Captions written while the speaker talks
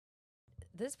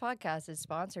This podcast is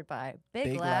sponsored by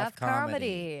Big, Big Laugh Laugh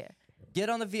Comedy. Comedy. Get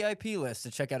on the VIP list to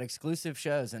check out exclusive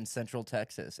shows in Central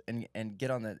Texas, and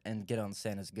get on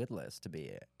Santa's good list to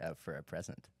be for a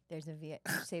present. There's a did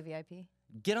you say VIP?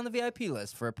 Get on the VIP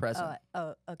list for a present.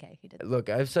 Oh, okay. He did. Look,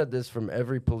 I've said this from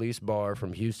every police bar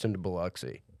from Houston to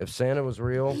Biloxi. If Santa was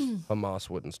real, Hamas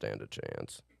wouldn't stand a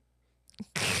chance.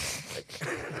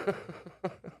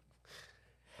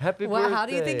 Happy Well, birthday. how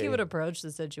do you think he would approach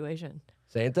the situation?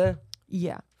 Santa?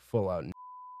 Yeah. Full out.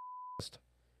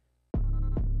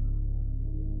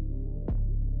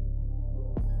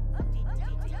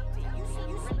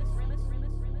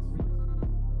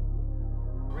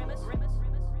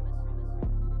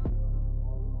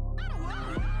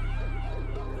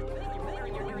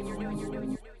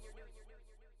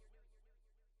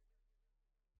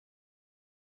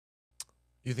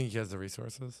 You think he has the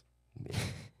resources?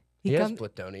 He has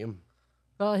plutonium.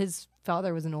 Well, his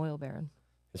father was an oil baron.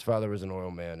 His father was an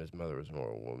oil man. His mother was an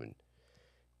oil woman.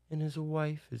 And his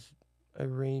wife is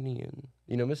Iranian.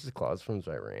 You know, Mrs. Claus from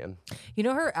Iran. You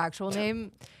know her actual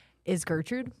name is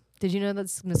Gertrude? Did you know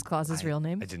that's Miss Claus's real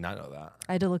name? I did not know that.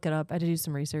 I had to look it up. I had to do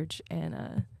some research.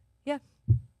 And, yeah.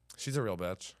 She's a real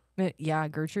bitch. Yeah,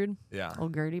 Gertrude. Yeah.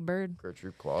 Old Gertie Bird.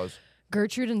 Gertrude Claus.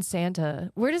 Gertrude and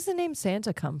Santa. Where does the name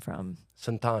Santa come from?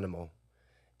 Santanimo.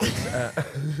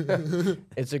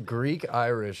 It's a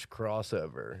Greek-Irish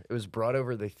crossover. It was brought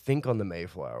over, they think, on the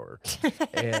Mayflower.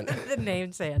 And The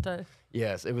name Santa.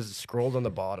 yes, it was scrolled on the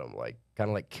bottom, like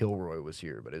kind of like Kilroy was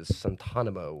here, but his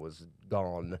Santanimo was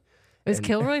gone. Is And-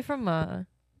 Kilroy from,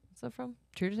 what's that from?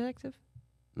 True Detective?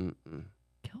 Mm-mm.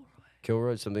 Kilroy.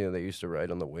 Kilroy is something that they used to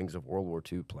write on the wings of World War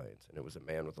II planes, and it was a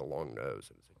man with a long nose.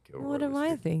 And it said Kilroy. What am was I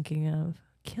here. thinking of?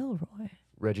 Kilroy.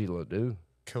 Reggie Ledoux.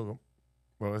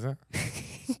 What was it?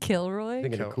 Kilroy?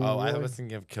 Thinking of Cool I Roy? was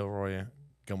thinking of Kilroy,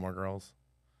 Gilmore Girls.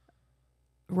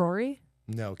 Rory?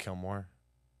 No, Kilmore.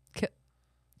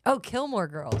 Oh, Kilmore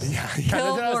Girls. Yeah, that's what I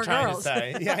Kilmore was trying Girls. to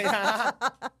say. Yeah.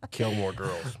 Kill more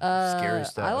girls. Scary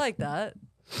stuff. I like that.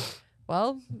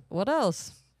 Well, what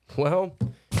else? Well,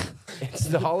 it's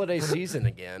the holiday season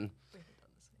again.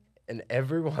 And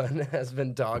everyone has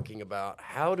been talking about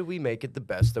how do we make it the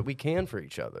best that we can for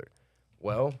each other.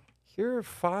 Well, here are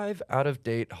 5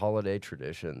 out-of-date holiday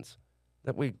traditions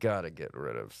that we gotta get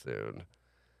rid of soon.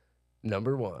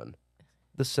 Number 1,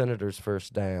 the senator's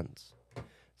first dance.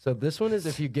 So this one is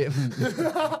if you get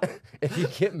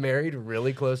married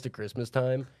really close to Christmas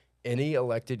time, any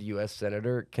elected U.S.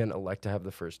 senator can elect to have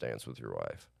the first dance with your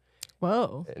wife.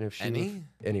 Whoa. And if she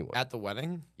anyone, At the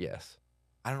wedding? yes.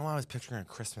 I don't know why I was picturing a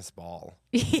Christmas ball.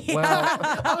 Well,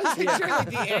 I was picturing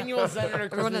like the annual senator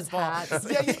Everyone Christmas has ball.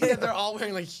 hats. Yeah, they're all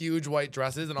wearing like huge white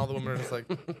dresses, and all the women are just like,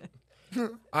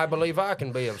 I believe I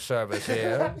can be of service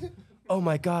here. Oh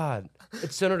my God,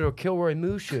 it's Senator Kilroy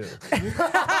Mushu.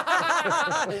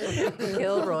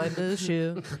 Kilroy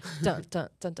Mushu. Dun, dun,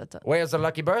 dun, dun, dun. Where's the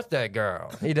lucky birthday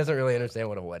girl? He doesn't really understand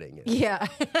what a wedding is. Yeah.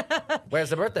 Where's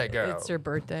the birthday girl? It's her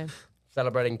birthday.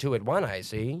 Celebrating 2 at 1, I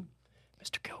see.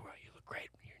 Mr. Kilroy, you look great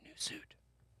in your new suit.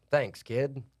 Thanks,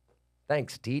 kid.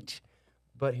 Thanks, Teach.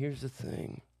 But here's the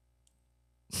thing.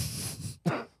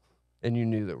 And you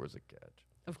knew there was a catch.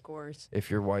 Of course.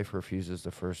 If your wife refuses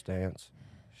the first dance,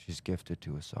 she's gifted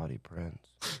to a Saudi prince.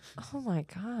 Oh, my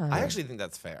God. I actually think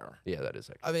that's fair. Yeah, that is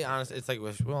actually. I mean, honestly, it's like,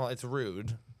 well, it's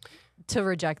rude. To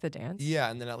reject the dance? Yeah,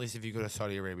 and then at least if you go to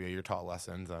Saudi Arabia, you're taught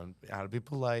lessons on how to be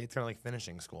polite. It's kind of like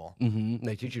finishing school. Mm-hmm.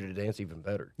 They teach you to dance even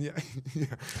better. Yeah, yeah.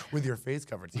 With your face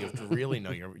covered, so you have to really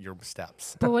know your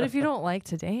steps. But what if you don't like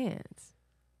to dance?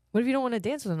 What if you don't want to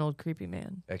dance with an old creepy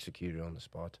man? Executed on the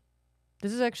spot.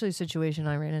 This is actually a situation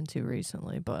I ran into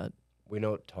recently, but... We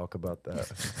don't talk about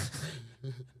that.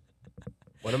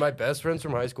 One of my best friends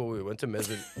from high school, we went to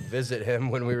visit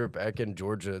him when we were back in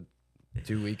Georgia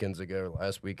 2 weekends ago,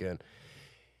 last weekend.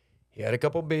 He had a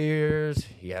couple beers.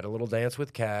 He had a little dance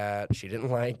with Kat. She didn't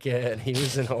like it. He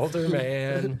was an older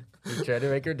man. He tried to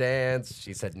make her dance.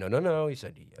 She said, no, no, no. He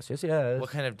said, yes, yes, yes. What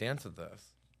kind of dance is this?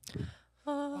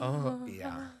 Oh,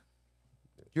 yeah.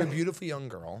 You're a beautiful young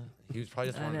girl. He was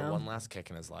probably just wanting one last kick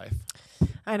in his life.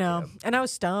 I know. And I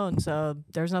was stoned, so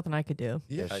there's nothing I could do.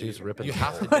 Yeah, she's ripping. You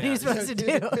have to What are you dance. supposed to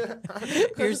do?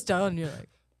 You're stoned. You're like,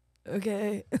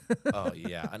 okay. Oh,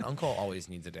 yeah. An uncle always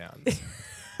needs a dance.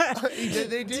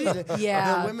 They do.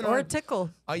 Yeah. Women Or are- a tickle.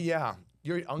 Yeah.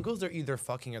 Your uncles are either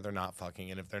fucking or they're not fucking,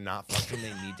 and if they're not fucking,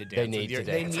 they need to dance. They need to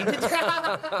They dance. need to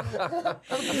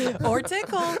dance. Or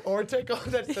tickle. Or tickle.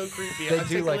 That's so creepy. They A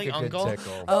do like a tickling good uncle.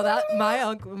 tickle. Oh, that my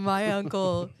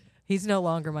uncle. He's no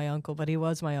longer my uncle, but he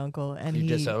was my uncle, and You he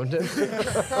disowned him?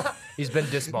 He's been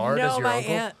disbarred as No, your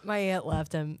uncle? my aunt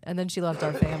left him, and then she left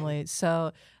our family.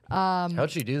 So, How'd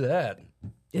she do that?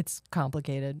 it's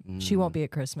complicated. She won't be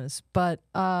at Christmas, but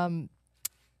my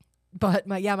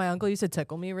uncle used to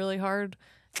tickle me really hard,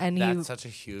 and That's such a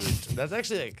huge. That's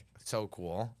actually like so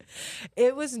cool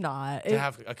it was not to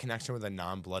have a connection with a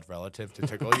non-blood relative to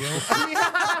tickle you.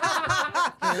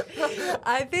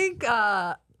 I think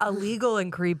illegal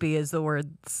and creepy is the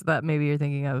words that maybe you're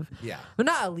thinking of. Yeah. Well,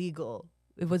 not illegal.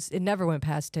 It never went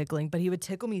past tickling, but he would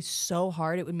tickle me so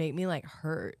hard it would make me like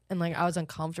hurt and like I was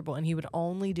uncomfortable, and he would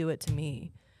only do it to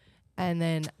me. And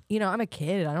then, I'm a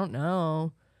kid. I don't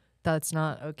know. That's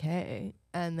not okay.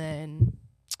 And then,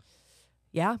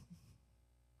 yeah.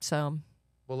 So.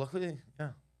 Well, luckily, yeah.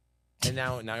 And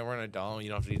now we're an adult and you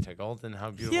don't have to be tickled. And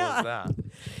how beautiful Yeah. is that?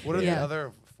 What are the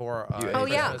other 4? Oh,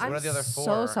 yeah. What are the other 4?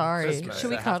 So sorry. Christmas Should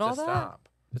we that cut have all to that? stop?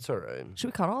 It's all right. Should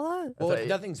we cut all that? Well, thought-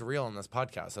 nothing's real in this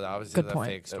podcast, so obviously Good that's a point.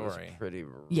 fake That was story. pretty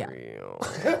Yeah. real.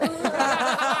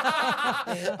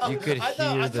 You could I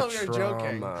hear the thought we were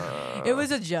joking. trauma. It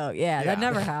was a joke. Yeah, that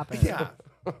never happened. Yeah.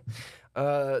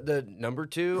 The number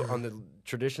 2 on the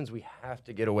traditions we have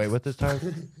to get away with this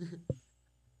time.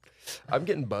 I'm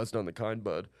getting buzzed on the kind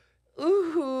bud.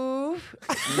 Ooh.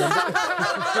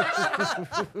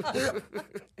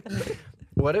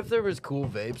 What if there was cool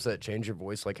vapes that change your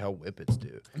voice like how Whippets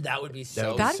do? That would be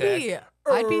so That'd sick. be.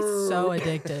 I'd be so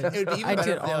addicted. It would be even I'd do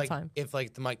better it if, all the like, time. if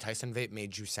like the Mike Tyson vape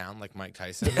made you sound like Mike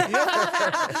Tyson.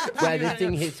 Wow, this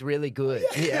thing hits really good.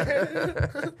 Yeah.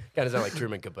 Kind of sound like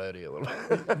Truman Capote a little.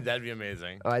 That'd be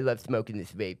amazing. Oh, I love smoking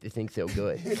this vape. This thing's so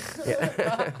good.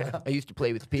 Yeah. I used to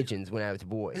play with pigeons when I was a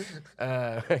boy.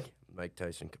 Mike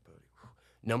Tyson Capote.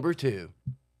 Number 2,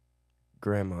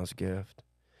 Grandma's Gift.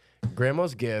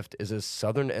 Grandma's Gift is a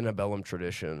Southern antebellum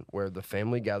tradition where the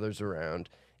family gathers around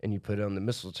and you put on the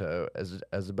mistletoe as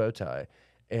a bow tie.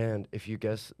 And if you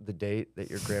guess the date that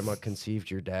your grandma conceived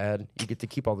your dad, you get to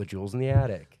keep all the jewels in the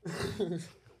attic.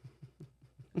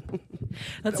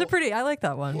 I like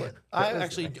that one.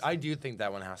 I do think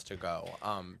that one has to go.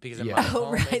 Because in Yeah. my Oh,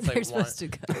 home, right. it's They're like supposed to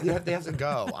go. They have to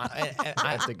go. I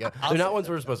Have to go. They're not ones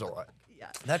we're supposed to watch.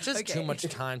 That's just Okay. too much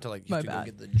time to like. You My have to bad.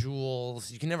 go get the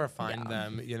jewels. You can never find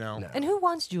them. No. And who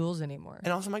wants jewels anymore?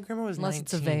 And also, my grandma was Unless 19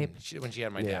 it's a vape. when she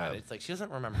had my Yeah. dad. It's like she doesn't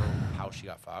remember how she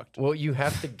got fucked. Well, you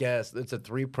have to guess. It's a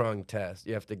 3-pronged test.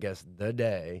 You have to guess the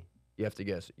day. You have to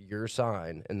guess your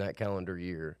sign in that calendar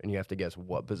year, and you have to guess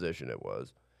what position it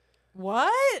was.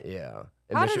 What? Yeah.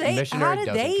 And How did missionary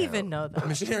doesn't count. even know that?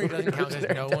 Missionary doesn't count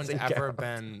because no one's doesn't ever count.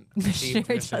 been Missionary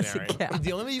conceived doesn't missionary. count.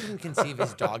 The only way you can conceive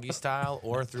is doggy style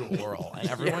or through oral, and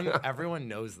everyone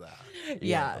knows that.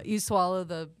 Yeah, you swallow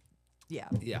the Yeah,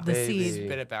 the Baby. seed,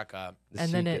 spit it back up. The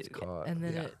and then seed it gets caught.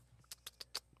 Yeah.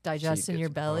 digests in gets your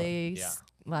caught. belly, Yeah.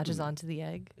 latches onto the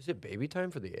egg, Is it baby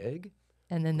time for the egg?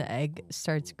 and then the egg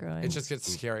starts growing. It just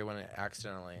gets scary when it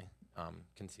accidentally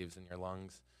conceives in your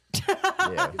lungs.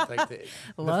 Yeah. It's like the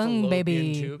Lung fallopian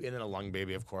baby. tube, and then a lung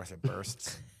baby. Of course, it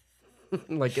bursts.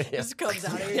 Like yeah. just comes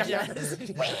out of your chest.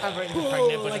 I'm pregnant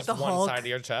with like just the one Hulk. side of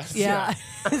your chest. Yeah,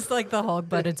 it's like the Hulk,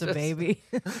 but it's a baby.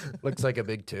 looks like a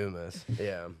big tumus.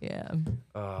 Yeah. Yeah,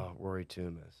 Rory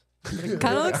Tumus.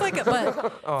 kind of looks like it,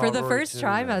 but Oh, for the Rory first Tumus.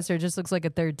 trimester, it just looks like a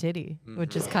third titty,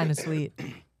 which is kind of sweet.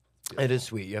 It is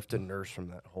sweet. You have to nurse from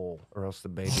that hole, or else the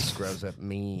baby grows up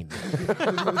mean.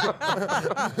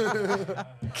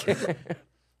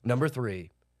 Number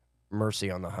 3, Mercy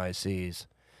on the High Seas.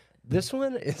 This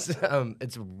one is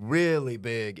it's really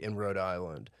big in Rhode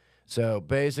Island. So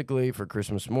basically, for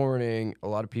Christmas morning, a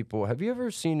lot of people. Have you ever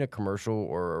seen a commercial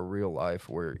or a real life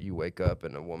where you wake up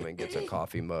and a woman gets a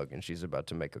coffee mug and she's about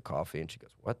to make a coffee and she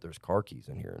goes, "What? There's car keys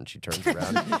in here." And she turns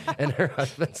around and her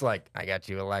husband's like, "I got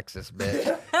you, Alexis,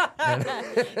 bitch."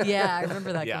 Yeah, I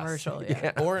remember that Yes. commercial.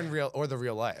 Yeah. Or the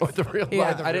real life. Or the real Yeah.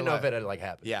 life. The I didn't real know if life. it had like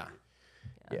happened. Yeah.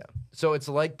 Yeah. So it's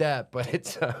like that, but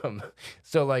it's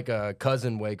so like a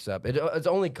cousin wakes up. It's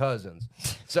only cousins.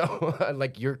 So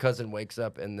like your cousin wakes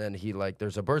up and then he like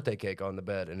there's a birthday cake on the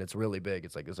bed and it's really big.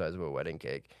 It's like the size of a wedding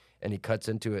cake. And he cuts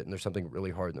into it and there's something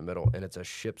really hard in the middle and it's a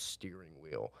ship's steering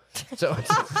wheel. So it's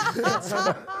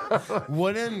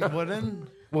Wooden.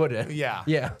 wooden. Yeah.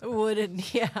 Yeah.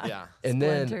 Wouldn't, yeah. Yeah. And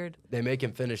then Splintered. they make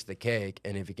him finish the cake,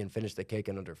 and if he can finish the cake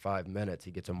in under 5 minutes,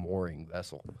 he gets a mooring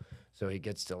vessel. So he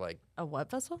gets to like A what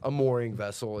vessel? a mooring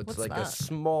vessel. It's What's like a that?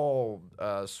 small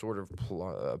sort of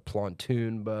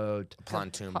pontoon boat.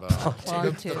 Pontoon boat.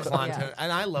 Pontoon, The pontoon. yeah.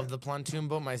 And I love the pontoon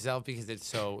boat myself because it's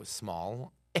so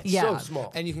small. It's Yeah. so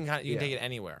small. And you can Yeah. take it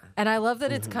anywhere. And I love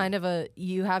that it's Mm-hmm. kind of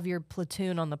you have your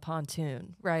platoon on the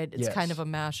pontoon, right? It's kind Yes. of a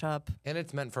mashup. And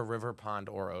it's meant for river, pond,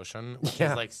 or ocean, which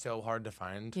Yeah. is like so hard to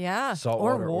find. Yeah.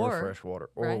 Saltwater or war. or freshwater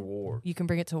or right? war. You can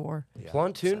bring it to war. Yeah,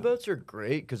 Pontoon so- boats are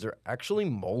great because they're actually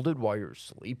molded while you're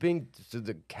sleeping. So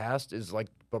the cast is like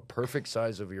but perfect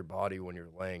size of your body when you're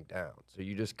laying down. So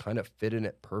you just kind of fit in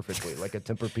it perfectly, like a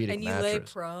Tempur-Pedic And you mattress. lay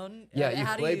prone? Yeah,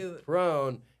 How you lay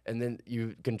prone, and then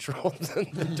you control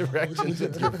the directions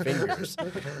with your fingers.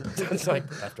 So it's like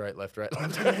left, right, left, right,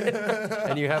 left, right.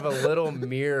 And you have a little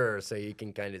mirror so you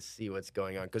can kind of see what's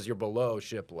going on because you're below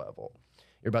ship level.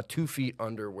 You're about 2 feet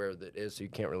under where that is, so you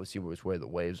can't really see which way the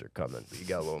waves are coming, but you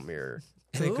got a little mirror.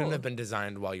 And it couldn't have been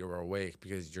designed while you were awake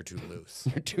because you're too loose.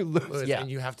 You're too loose. Yeah. And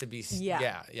you have to be,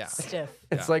 yeah. Stiff.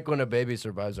 It's like when a baby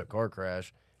survives a car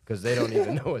crash because they don't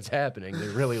even know what's happening. They're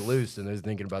really loose and they're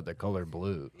thinking about the color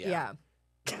blue. Yeah.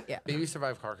 Babies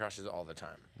survive car crashes all the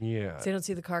time. Yeah. So they don't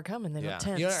see the car coming. They don't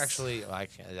tense. You know, actually,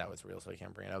 that was real, so I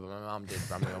can't bring it up. But my mom did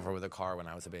run me over with a car when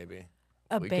I was a baby.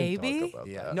 A We can baby? talk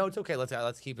about that. No, it's okay.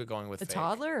 Let's keep it going with A fake.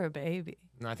 toddler or a baby?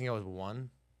 No, I think I was 1.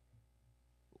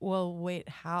 Well, wait,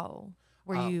 how?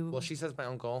 Were you... Well, she says my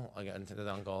uncle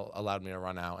allowed me to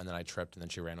run out, and then I tripped, and then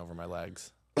she ran over my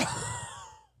legs.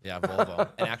 Yeah, Volvo.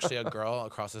 And actually, a girl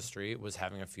across the street was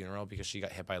having a funeral because she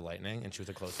got hit by lightning, and she was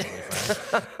a close family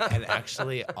friend. And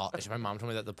actually, my mom told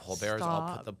me that the pallbearers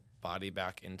all put the body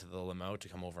back into the limo to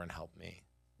come over and help me.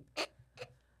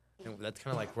 And that's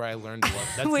kind of like where I learned to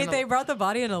love. Wait, they brought the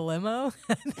body in a limo?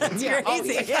 That's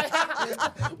crazy.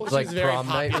 Well, she Like was very prom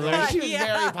night popular. She was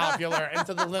Yeah. very popular, and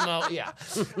so the limo,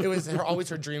 it was always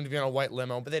her dream to be on a white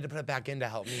limo, but they had to put it back in to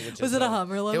help me. Was it a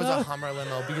Hummer limo? It was a Hummer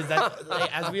limo because that,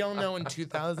 as we all know, in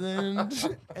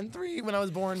 2003 when I was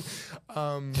born,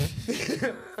 For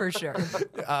sure.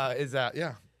 is that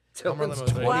Hummer Dylan's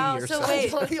limo. 20 Wow, years so old.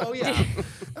 wait. Oh yeah,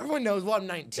 everyone knows. Well, I'm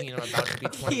 19. I'm about to be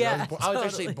 20. Yeah, I was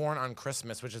actually totally. born on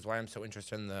Christmas, which is why I'm so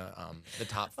interested in the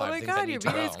top 5 Oh my things God, I your need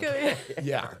to B-Day's know. good.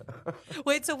 Yeah.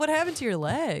 Wait, so what happened to your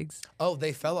legs? Oh,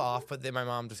 they fell off, but then my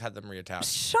mom just had them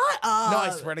reattached. Shut up. No,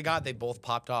 I swear to God, they both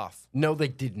popped off. No, they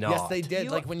did not. Yes, they did.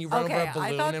 You- Like when you run Okay, over a I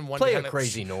balloon thought- and one Play a kind of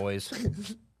crazy noise.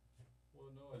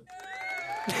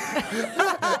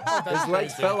 That's His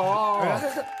legs crazy. fell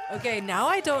off. Okay, now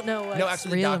I don't know what's No,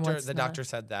 actually, real and what's the not. doctor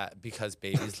said that because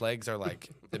babies' legs are like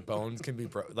the bones can be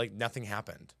like nothing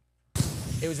happened.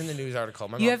 It was in the news article.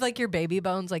 My You mom- have like your baby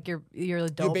bones, like your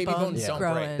adult baby bones bones don't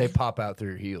growing. break. They pop out through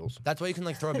your heels. that's why you can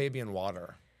like throw a baby in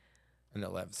water, and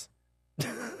it lives.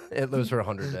 It lives for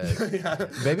 100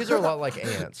 days. Babies are a lot like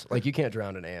ants. Like you can't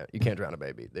drown an ant. You can't drown a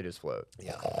baby. They just float.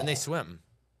 Yeah, and they swim.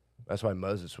 That's why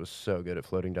Moses was so good at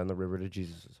floating down the river to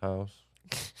Jesus' house.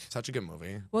 Such a good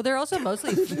movie. Well, they're also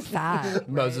mostly fat. right?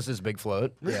 Moses' big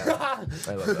float. Yeah.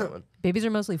 I love that one. Babies are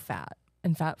mostly fat,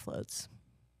 and fat floats.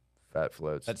 Fat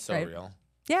floats. That's so Right. real.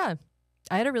 Yeah,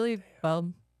 I had a really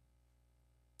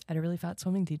fat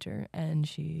swimming teacher, and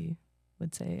she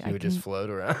would say, You would just float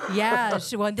around. Yeah,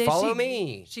 one day Follow she,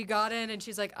 me. She got in, and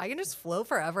she's like, I can just float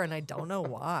forever, and I don't know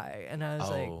why. And I was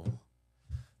like,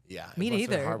 Yeah. Me it must have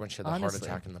been neither, hard when she had the honestly.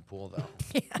 heart attack in the pool, though.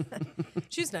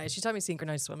 she's nice. She taught me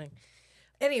synchronized swimming.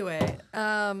 Anyway,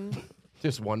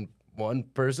 Just one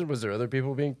person? Was there other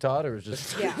people being taught, or was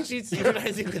just yeah. She's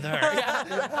synchronizing with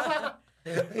her.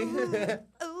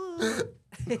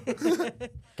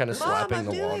 kind of slapping I'm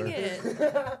the doing water?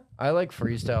 it. I like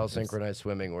freestyle synchronized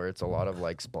swimming where it's a lot of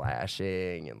like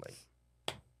splashing and like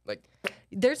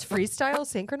There's freestyle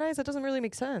synchronized. That doesn't really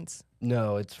make sense.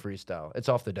 no, it's freestyle. It's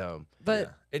off the dome. But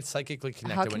Yeah. It's psychically How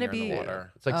connected can when it you're in the be-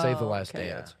 water. It's like Save the Oh, Last okay.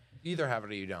 Dance. You either have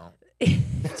it or you don't.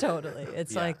 totally,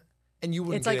 it's Yeah. like And you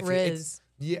wouldn't it's get like it if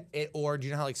you- Riz. or do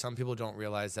you know how like some people don't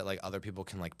realize that like other people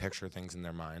can like picture things in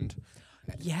their mind,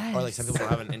 Yes. or like some people don't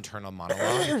have an internal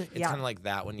monologue. It's Yeah. kind of like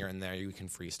that when you're in there, you can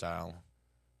freestyle,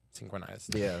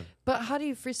 synchronized. Yeah. But how do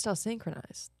you freestyle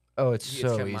synchronize? Oh, it's It's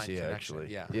so got mind easy connection,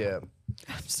 actually. yeah. Yeah.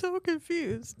 I'm so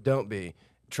confused. Don't be.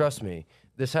 Trust me.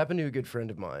 This happened to a good friend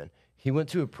of mine. He went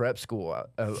to a prep school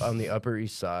on the Upper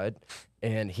East Side,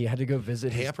 and he had to go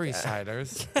visit Hey, his Upper East dad.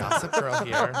 Siders, Gossip Girl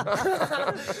here.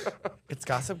 It's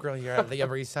Gossip Girl here at the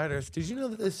Upper East Siders. Did you know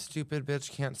that this stupid bitch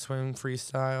can't swim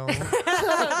freestyle?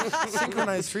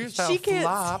 Synchronized freestyle She can't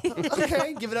flop.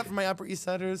 Okay, give it up for my Upper East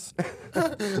Siders.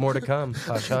 More to come.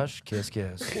 Hush, hush, kiss,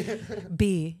 kiss.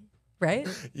 B, right?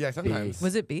 Yeah, sometimes.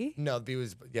 Was it B? No, B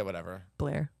was whatever.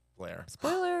 Blair. Blair.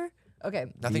 Spoiler.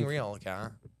 Okay. Nothing real, yeah.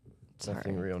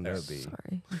 Nothing real, no B.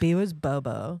 Sorry. B was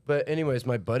Bobo. But anyways,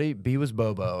 my buddy B was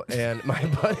Bobo, and my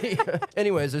buddy.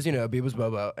 Anyways, as you know, B was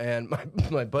Bobo, and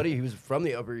my buddy, he was from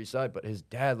the Upper East Side, but his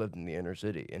dad lived in the inner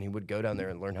city, and he would go down there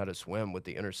and learn how to swim with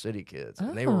the inner city kids,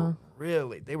 and they were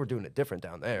Oh. they were doing it different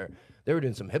down there. They were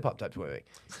doing some hip hop type swimming,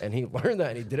 and he learned that,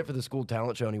 and he did it for the school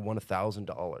talent show, and he won $1,000.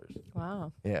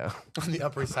 Wow. Yeah. On the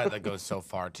Upper East Side, that goes so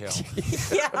far too.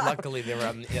 Luckily, they were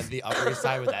on the Upper East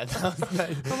Side with that.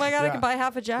 Oh my God, I can buy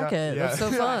half a jacket. That's so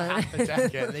fun. Half the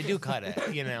jacket. They do cut it,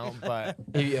 but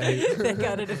They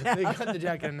got it in half. they cut the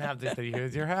jacket in half. They said,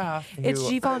 "Here's your half." It's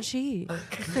Givenchy.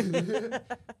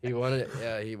 He won it.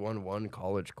 Yeah, he won one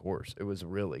college course. It was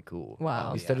really cool.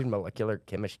 Wow. He studied molecular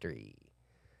chemistry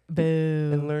and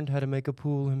Boo. learned how to make a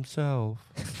pool himself.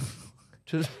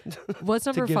 to, What's to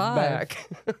number give 5? back.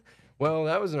 Well,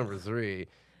 that was number 3.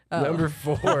 Oh. Number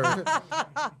 4.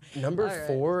 Number All right.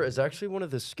 4 is actually one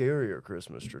of the scarier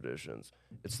Christmas traditions.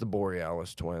 It's the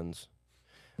Borealis twins.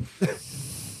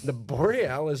 The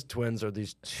Borealis twins are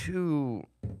these two.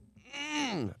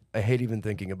 I hate even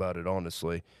thinking about it,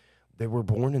 honestly. They were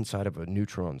born inside of a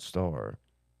neutron star,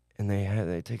 and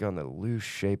they take on the loose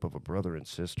shape of a brother and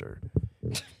sister.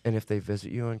 And if they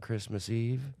visit you on Christmas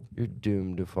Eve, you're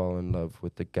doomed to fall in love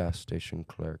with the gas station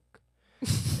clerk.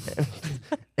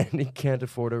 and he can't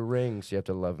afford a ring, so you have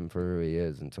to love him for who he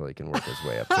is until he can work his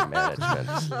way up to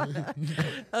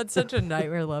management. That's such a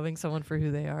nightmare, loving someone for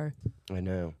who they are. I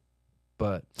know.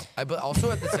 But But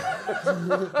also at the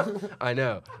same, I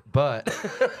know. But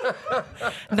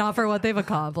Not for what they've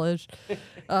accomplished.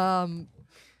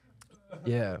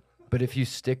 yeah. But if you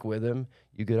stick with him,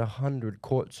 you get 100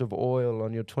 quarts of oil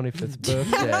on your 25th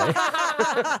birthday.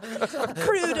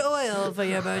 Crude oil for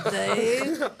your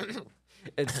birthday.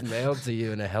 It's mailed to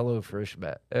you in a Hello Fresh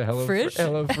Frish? Hello Fresh I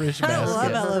love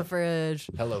basket. HelloFresh.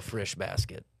 Hello Fresh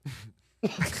basket.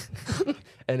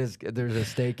 And there's a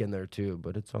steak in there too,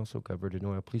 but it's also covered in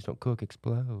oil. Please don't cook,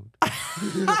 explode.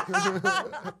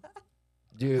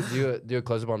 do a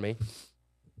close up on me.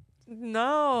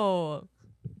 No.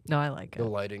 No, I like The it.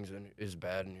 lighting is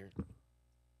bad in here.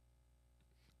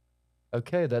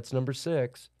 Okay, that's number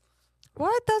 6.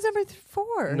 What? That's number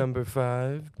 4. Number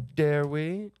 5. Dare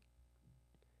we?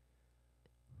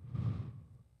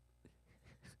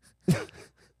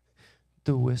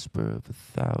 The whisper of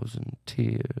 1,000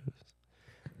 tears.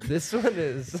 This one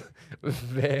is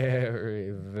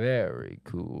very, very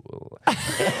cool.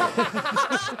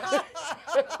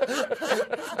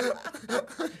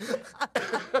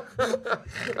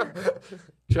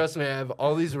 Trust me, I have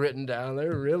all these written down.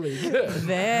 They're really good.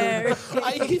 There.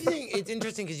 I keep saying it's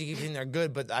interesting because you keep saying they're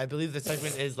good, but I believe the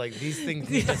segment is like these things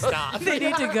need to stop. They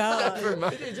need to go.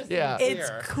 Yeah. It's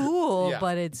cool, Yeah.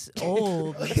 but it's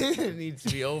old. It needs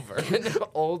to be over.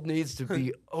 Old needs to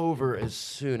be over as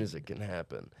soon as it can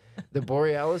happen. The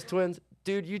Borealis twins,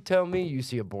 dude, you tell me you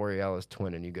see a Borealis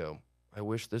twin and you go, I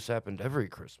wish this happened every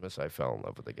Christmas I fell in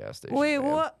love with a gas station. Wait, man."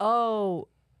 what? Oh,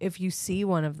 if you see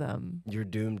one of them. You're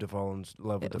doomed to fall in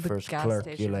love with the With first gas clerk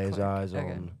you station lay his clerk. eyes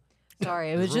Okay. on.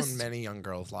 Sorry, it was Ruined just. many young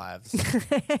girls' lives.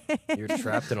 You're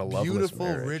trapped in a loveless Beautiful,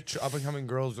 marriage. rich, up and coming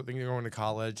girls that think they're going to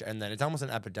college, and then it's almost an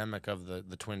epidemic of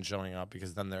the twins showing up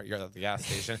because then you're at the gas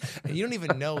station and you don't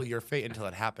even know your fate until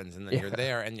it happens, and then you're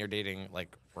there and you're dating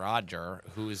like Roger,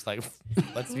 who's like,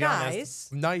 let's be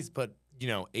honest, nice, but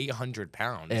 800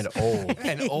 pounds And old.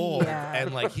 and old, Yeah.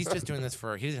 and like he's just doing this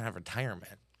he doesn't have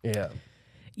retirement. Yeah.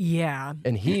 Yeah.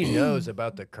 And he knows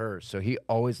about the curse, so he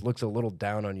always looks a little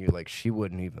down on you like she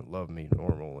wouldn't even love me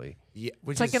normally. Yeah,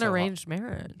 which It's like is an so arranged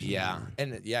marriage. Yeah,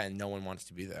 and no one wants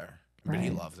to be there, but he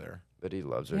Right. loves her. But he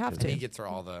loves her. You have too. to. He gets her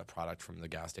all the product from the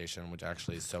gas station, which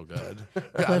actually is so good. Who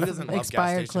doesn't love Expired gas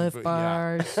station Cliff food?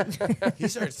 Bars, Yeah. He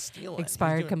starts stealing. He's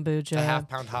expired doing kombucha, The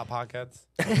half-pound Hot Pockets.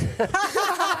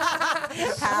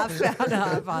 half-pound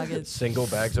hot pockets. Single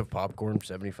bags of popcorn,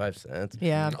 75 cents.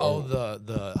 Yeah. Oh,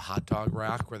 the hot dog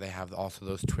rack where they have also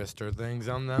those twister things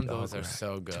on them. Those are rack.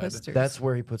 so good. Twisters. That's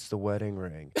where he puts the wedding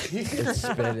ring. It's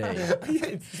spinning.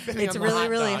 It's really,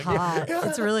 really hot.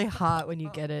 It's really hot when you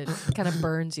get it. It kind of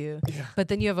burns you. But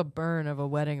then you have a burn of a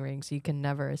wedding ring, so you can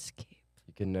never escape.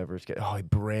 You can never escape. Oh, he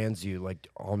brands you like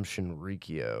Om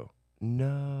Shinrikyo.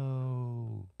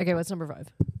 No. Okay, what's number 5?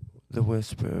 The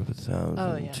whisper of 1,000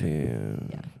 Oh, yeah. tears.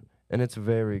 Yeah. And it's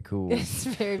very cool. It's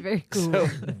very, very cool. So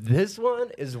this one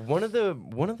is one of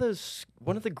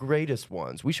the greatest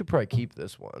ones. We should probably keep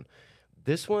this one.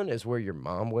 This one is where your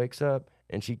mom wakes up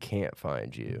and she can't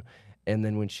find you, and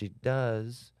then when she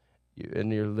does,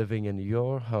 and you're living in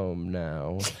your home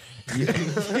now, you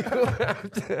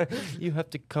have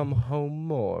to come home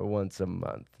more once a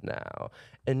month now,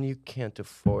 and you can't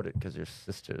afford it because your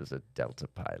sister is a Delta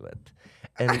pilot,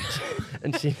 and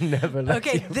she never lets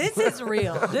Okay, you. this is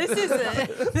real.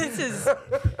 This is.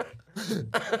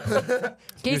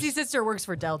 Casey's sister works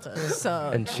for Delta, so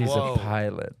And she's Whoa. a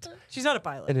pilot, she's not a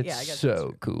pilot. and it's yeah, I guess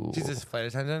so cool. She's a flight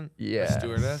attendant? Yeah. A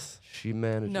stewardess? She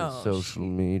manages No, social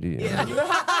media.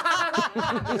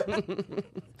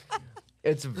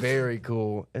 It's very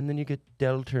cool. And then you get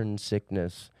Deltern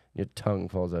sickness. Your tongue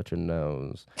falls out your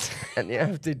nose. And you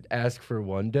have to ask for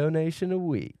one donation a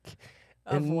week.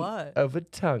 Of what? Of a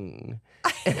tongue.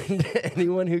 And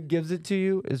anyone who gives it to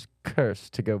you is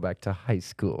cursed to go back to high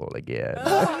school again.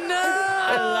 Oh, no.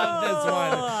 I love this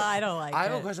one. I don't like I it.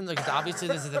 have a question though, because obviously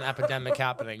this is an epidemic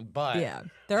happening, but Yeah.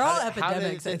 They're all how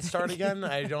epidemics. did I it start think. again?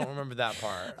 I don't remember that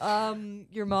part.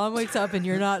 Your mom wakes up and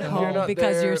you're not And home you're not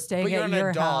because there, you're but staying But you're at an your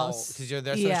adult house. because you're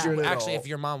there. So Yeah. You're an actually, adult. if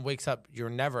your mom wakes up, you're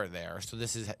never there. So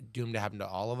this is doomed to happen to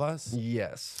all of us.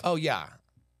 Yes. Oh yeah,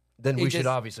 Then It we should just-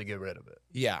 obviously get rid of it.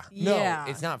 yeah. Yeah.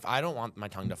 No, it's not. I don't want my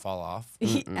tongue to fall off.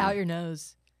 Out your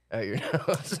nose. Out your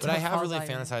nose. But I have falls really out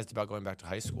your nose. fantasized about going back to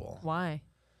high school. Why?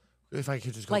 If I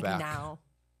could just go Like back. now.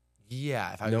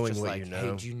 Yeah, if I Knowing was just what like, you hey,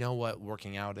 know. do you know what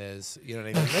working out is? You know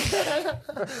what I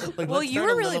mean? Like, Well, let's you start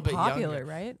were a really little bit popular, younger.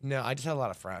 right? No, I just had a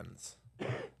lot of friends.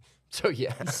 So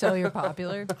yeah. So you're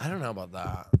popular. I don't know about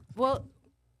that. Well,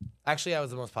 Actually, I was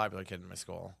the most popular kid in my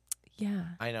school. yeah.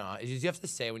 I know. You have to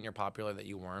say when you're popular that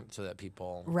you weren't, so that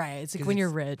people. Right. It's like 'cause when you're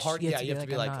it's rich. part- you yeah, have to you have to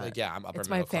be I'm like, not. yeah, I'm upper It's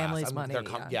my middle class. family's I'm- money,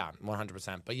 they're yeah.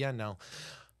 100%. But yeah, no.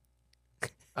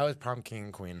 I was prom king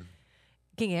and queen.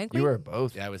 King and Queen. You were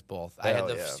both. Yeah, I was both. I had Hell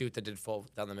the yeah. suit that did full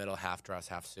down the middle, half dress,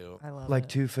 half suit. I love Like it.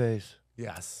 Two-Face.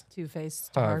 Yes.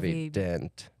 Two-Faced Harvey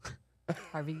Dent.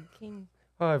 Harvey King.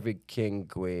 Harvey King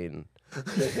Queen.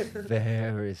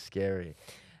 Very scary.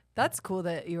 That's cool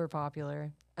that you were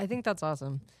popular. I think that's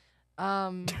awesome.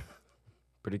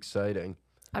 Pretty exciting.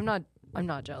 I'm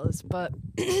not jealous, but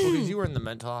Because you were in the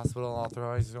mental hospital all through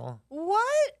high school. what?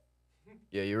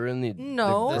 Yeah, you were in the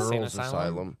No. the The sane girls' asylum?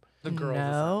 asylum. The girls.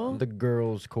 No. The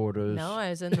girls' quarters No, I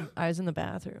was in the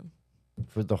bathroom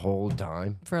for the whole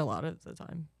time. for a lot of the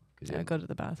time. 'Cause Yeah, I you go to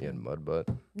the had bathroom. mud butt.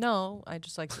 No, I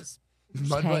just like to.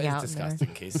 Mud hang butt out is in there.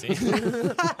 disgusting,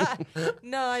 Casey.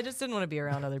 No, I just didn't want to be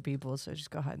around other people, so I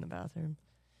just go hide in the bathroom.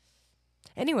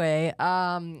 Anyway, You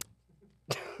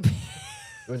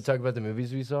want to talk about the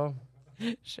movies we saw?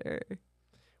 sure.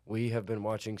 We have been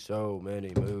watching so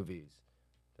many movies.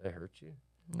 Did I hurt you?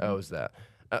 Oh, it was that.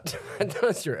 I thought it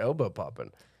was your elbow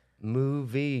popping.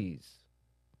 Movies.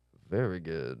 Very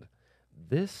good.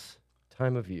 This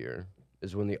time of year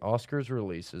is when the Oscars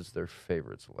releases their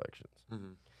favorite selections.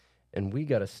 Mhm. And we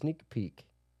got a sneak peek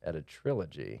at a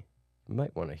trilogy you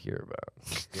might want to hear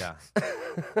about. Yeah.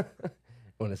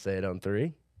 Want to say it on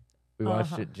 3? We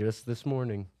watched Uh-huh. it just this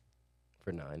morning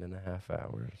for 9.5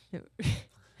 hours.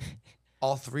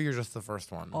 All 3 or just the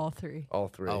first one? All 3. All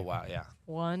 3. Oh, wow. Yeah.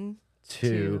 1,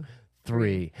 2,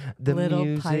 3. The Little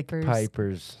Music Pipers.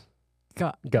 Pipers.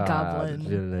 Goblin.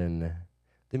 Goblin.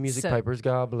 The Music So- Pipers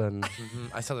Goblin.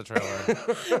 I saw the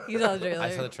trailer. You saw the trailer.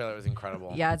 I saw the trailer. It was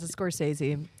incredible. Yeah, it's a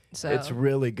Scorsese. So It's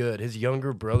really good. His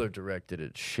younger brother directed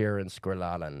it, Sharon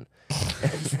Skorlalan.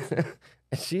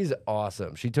 She's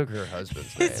awesome. She took her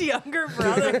husband's name. his younger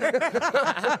brother.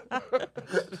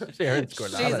 Sharon She's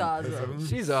Skorlalan. awesome.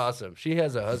 She's awesome. She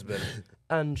has a husband,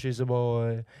 and she's a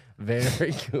boy.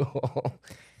 Very cool.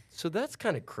 So that's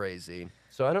kind of crazy.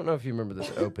 So I don't know if you remember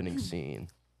this opening scene.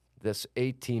 This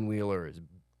 18-wheeler is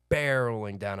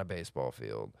barreling down a baseball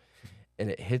field, and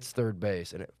it hits third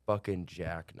base, and it fucking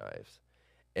jackknifes.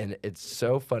 And it's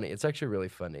so funny. It's actually really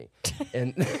funny.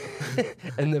 And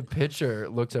and the pitcher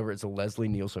looks over. It's a Leslie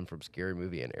Nielsen from Scary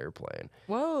Movie and Airplane.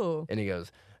 Whoa. And he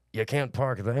goes, "You can't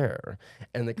park there."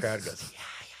 And the crowd goes,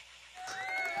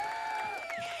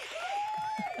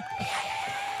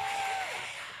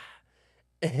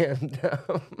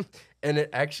 and it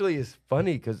actually is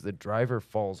funny because the driver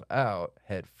falls out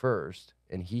head first,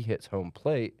 and he hits home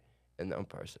plate, and the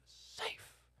umpire says,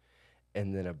 "Safe."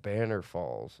 And then a banner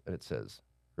falls, and it says,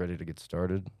 "Ready to get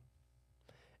started?"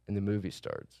 And the movie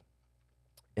starts.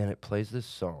 And it plays this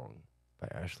song by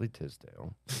Ashley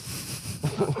Tisdale,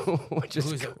 which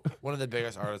is Who's one of the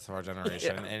biggest artists of our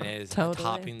generation and is Totally.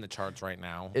 topping the charts right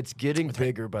now it's getting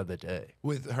bigger by the day.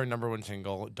 with her number one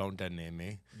single, Don't Dead Name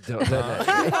Me. Don't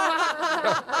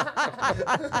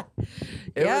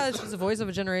It Yeah, was- she's the voice of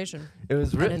a generation. It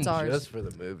was written it's ours. just for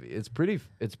the movie. It's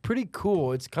pretty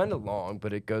cool. It's kind of long,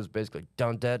 but it goes basically,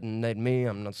 "Don't detonate me.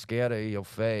 I'm not scared of your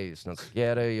face. Not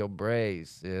scared of your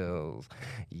braces.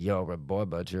 You're a boy,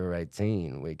 but you're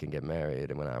 18. We can get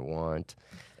married when I want."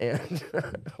 And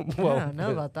well, I don't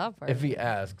know about that part. if he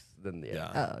asks, then yeah.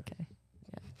 Yeah. Oh, okay.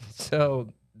 So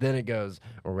then it goes,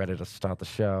 "We're ready to start the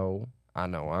show. I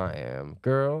know I am.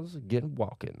 Girls, get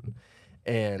walking."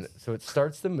 And so it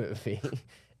starts the movie,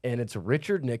 and it's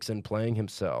Richard Nixon playing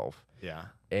himself, Yeah.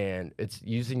 and it's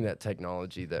using that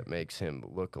technology that makes him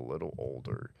look a little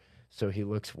older. So he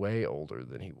looks way older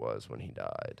than he was when he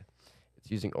died.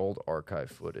 It's using old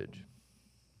archive footage.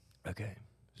 Okay, I don't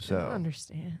so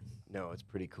understand. no, it's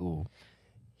pretty cool.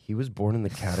 He was born in the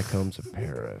catacombs of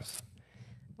Paris,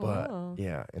 but Whoa.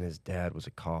 yeah, and his dad was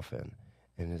a coffin,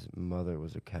 and his mother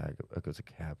was a cab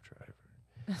driver.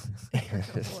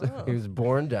 And so Whoa. he was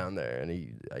born down there, and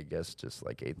he, I guess, just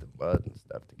like ate the mud and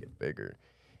stuff to get bigger.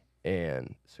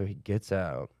 And so he gets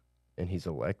out, and he's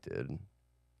elected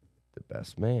the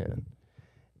best man.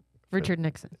 Richard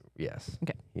Nixon. Yes.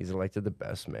 Okay. He's elected the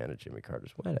best man at Jimmy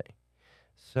Carter's wedding.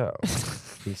 So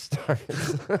he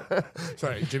starts.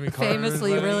 Sorry, Jimmy Carter.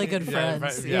 Famously really good friends.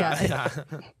 right, Yeah.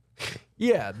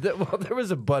 Yeah. Well, there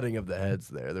was a butting of the heads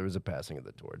there. There was a passing of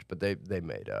the torch, but they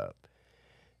made up.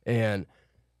 And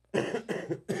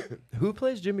who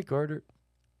plays Jimmy Carter?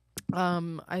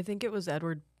 I think it was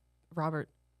Edward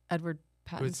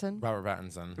Pattinson. Robert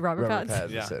Pattinson. Robert Robert Pattinson.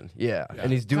 Pattinson. Yeah. Yeah.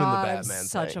 And he's doing God, the I'm Batman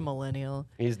such thing. a millennial.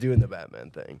 He's doing the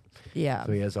Batman thing. Yeah.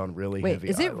 So he has on really Wait, heavy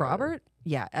is it eyeliner. Robert?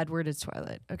 Yeah, Edward is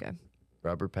Twilight. Okay.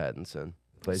 Robert Pattinson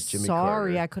plays Jimmy Carter.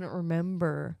 Sorry, I couldn't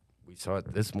remember. We saw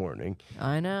it this morning.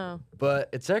 I know. But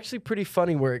it's actually pretty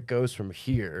funny where it goes from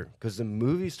here because the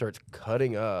movie starts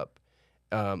cutting up,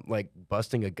 like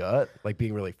busting a gut, like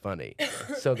being really funny.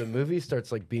 So the movie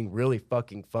starts like being really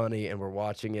fucking funny, and we're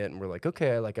watching it, and we're like,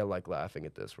 okay, I like laughing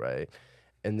at this, right?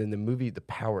 And then the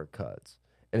power cuts,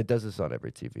 and it does this on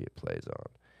every TV it plays on.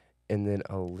 And then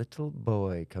a little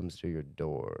boy comes to your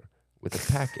door with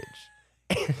a package,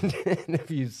 and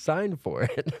if you sign for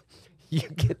it, you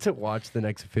get to watch the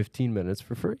next 15 minutes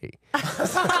for free.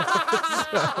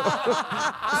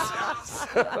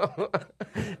 So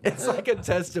it's like a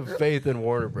test of faith in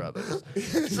Warner Brothers.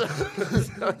 So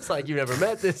it's like, you never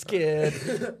met this kid.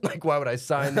 Like, why would I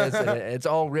sign this? And it's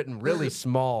all written really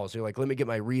small. So you're like, let me get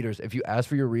my readers. If you ask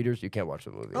for your readers, you can't watch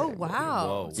the movie Oh, anymore. wow.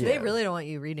 Whoa. So they Yeah. really don't want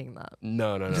you reading that.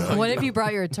 No. What if you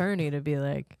brought your attorney to be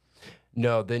like,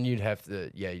 No, then you'd have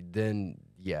to,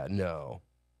 no.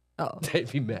 oh,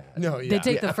 They'd be mad. No, yeah. they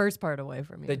take the first part away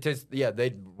from you.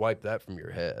 They'd wipe that from your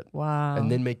head. Wow.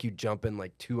 And then make you jump in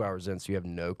like 2 hours in so you have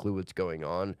no clue what's going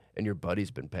on and your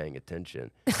buddy's been paying attention.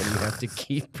 And you have to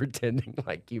keep pretending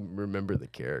like you remember the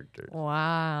character.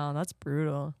 Wow, that's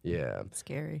brutal. Yeah.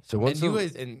 Scary. So And once you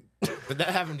guys, but that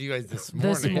happened to you guys this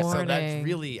morning. This So that's morning.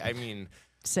 really, I mean,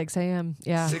 6 a.m.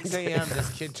 Yeah. 6 a.m.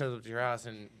 This kid shows up to your house,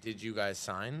 and did you guys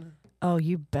sign? Oh,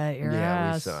 you bet your yeah,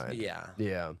 ass. we signed. Yeah.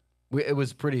 Yeah. It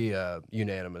was pretty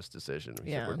unanimous decision.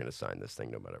 We said Yeah. we're going to sign this thing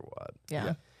no matter what.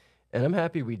 Yeah. And I'm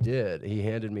happy we did. He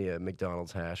handed me a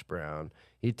McDonald's hash brown.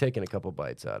 He'd taken a couple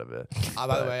bites out of it. By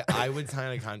the way, I would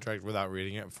sign a contract without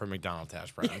reading it for McDonald's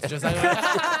hash browns. Just I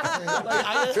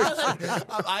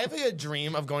have like a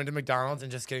dream of going to McDonald's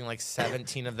and just getting like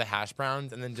 17 of the hash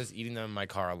browns and then just eating them in my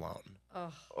car alone.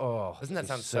 Oh, Doesn't that it's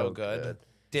sound so good?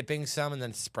 Dipping some and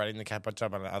then spreading the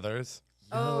ketchup on others.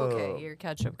 Oh, Yo. okay. You're a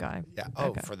ketchup guy. Yeah. Oh,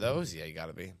 Okay. for those, yeah, you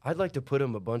gotta be. I'd like to put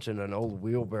him a bunch in an old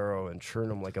wheelbarrow and churn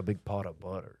them like a big pot of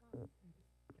butter.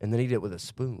 And then eat it with a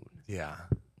spoon. Yeah.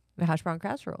 The hash brown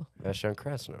casserole. Hash on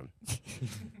Krasnon.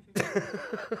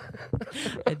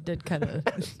 I did kind of.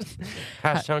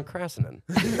 Hash on Krasnon.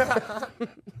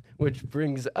 Which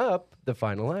brings up the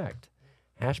final act.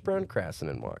 Hash Brown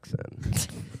Krasnon walks in.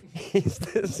 He's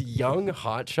this young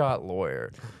hotshot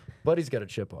lawyer, but he's got a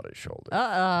chip on his shoulder.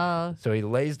 Uh-oh. So he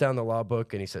lays down the law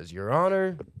book and he says, Your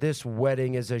Honor, this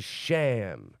wedding is a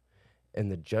sham. And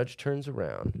the judge turns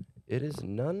around. It is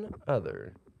none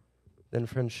other than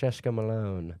Francesca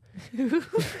Malone,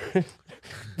 the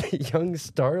young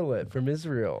starlet from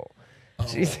Israel.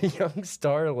 She's a young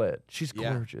starlet. She's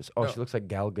Yeah. gorgeous. Oh, No. she looks like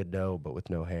Gal Gadot, but with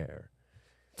no hair.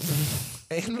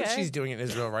 And what Okay. she's doing in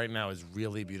Israel right now is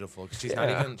really beautiful. 'Cause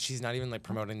she's not even like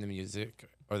promoting the music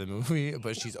or the movie,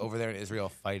 but she's over there in Israel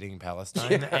fighting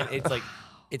Palestine, and it's like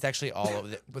it's actually all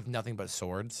of it with nothing but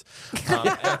swords. And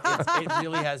it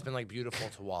really has been like beautiful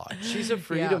to watch. She's a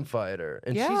freedom fighter,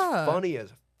 and she's Yeah. funny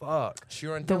as fuck. She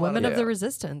reminds The me a lot women of Yeah. the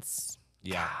resistance.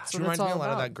 yeah. She what it's reminds me a all lot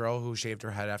of about. that girl who shaved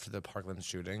her head after the Parkland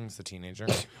shootings, the teenager.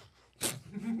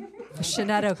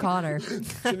 Sinead O'Connor.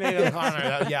 Sinead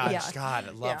O'Connor. Yeah. God,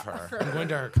 I love Yeah. her. I'm going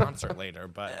to her concert later,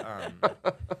 but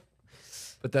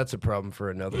But that's a problem for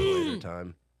another later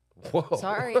time. Whoa.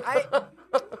 Sorry. God,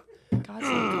 what's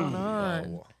going on?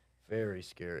 oh, Very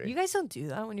scary. You guys don't do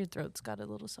that when your throat's got a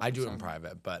little something. I do it in something?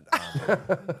 private, but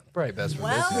Probably best for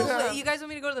Well, business. wait, you guys want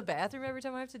me to go to the bathroom every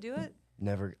time I have to do it?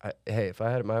 Never. Hey, if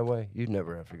I had it my way, you'd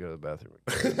never have to go to the bathroom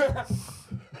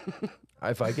again.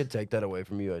 If I could take that away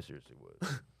from you, I seriously would.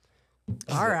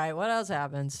 All right. What else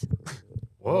happens?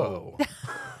 Whoa.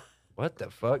 What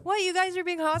the fuck? What? You guys are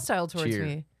being hostile towards Cheer.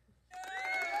 me.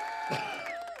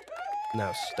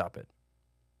 Now stop it.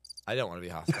 I don't want to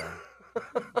be hostile.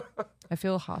 I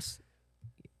feel hostile.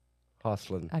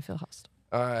 Hostling. I feel hostile.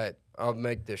 All right, I'll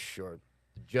make this short.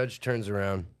 The judge turns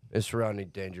around. It's Rodney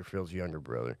Dangerfield's younger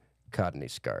brother, Codney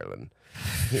Scarlin.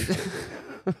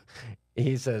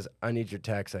 He says, "I need your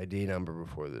tax ID number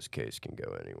before this case can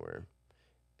go anywhere."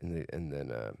 And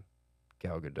then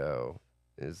Gal Gadot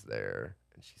is there,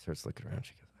 and she starts looking around.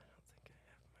 She goes, "I don't think I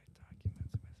have my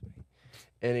documents with me."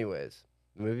 Anyways,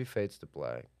 the movie fades to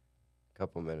black. A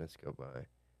couple minutes go by.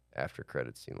 After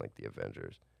credits scene like the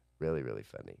Avengers. Really, really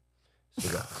funny. So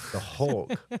the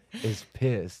Hulk is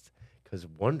pissed because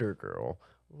Wonder Girl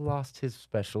lost his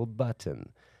special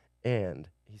button. And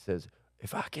he says,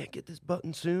 "If I can't get this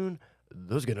button soon,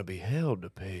 there's going to be hell to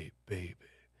pay, baby."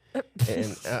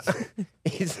 And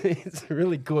he's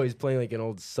really cool. He's playing like an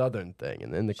old Southern thing.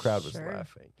 And then the crowd was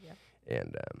laughing. Yeah.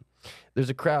 And there's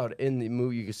a crowd in the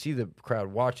movie. You can see the crowd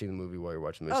watching the movie while you're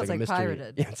watching the movie. Oh, it's like mystery.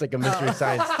 pirated. Yeah, it's like a mystery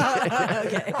science.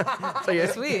 Okay. It's like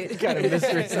a Sweet. kind of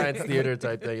mystery science theater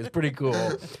type thing. It's pretty cool.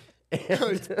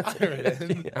 It's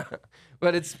pirated. Yeah.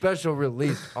 But it's special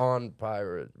release on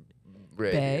Pirate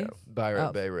Radio.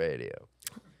 Pirate Bay Radio.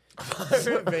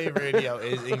 Pirate Bay Radio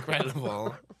is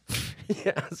incredible.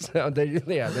 Yeah, so they just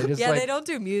Yeah, they don't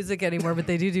do music anymore, but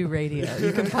they do radio.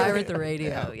 You can pirate the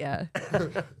radio. Yeah.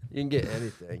 You can get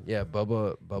anything. Yeah,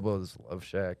 Bubba's Love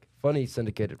Shack. Funny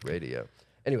syndicated radio.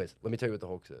 Anyways, let me tell you what the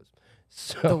Hulk says.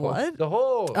 So, The what? The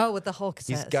Hulk. Oh, what the Hulk says.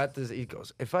 He's got this. He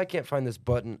goes, "If I can't find this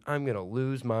button, I'm going to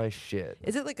lose my shit."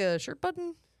 Is it like a shirt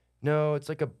button? No, it's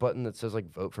like a button that says like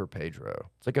 "Vote for Pedro."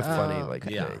 It's like a funny like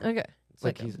Yeah. thing. Okay. It's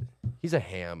like he's a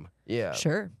ham. Yeah.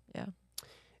 Sure. Yeah.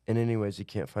 And anyways, he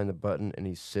can't find the button, and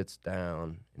he sits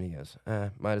down, and he goes,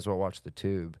 "Might as well watch the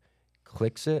tube."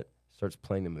 Clicks it, starts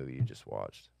playing the movie you just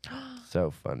watched. So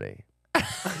funny.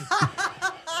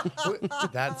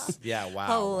 That's wow.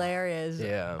 Hilarious.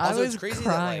 Yeah. I Also, it's was crazy that,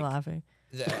 crying like- laughing.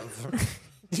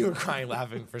 You were crying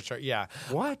laughing for sure. Yeah.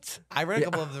 What? I read a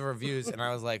couple of the reviews and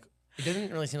I was like, it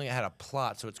didn't really seem like it had a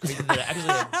plot, so it's crazy that it actually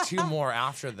had 2 more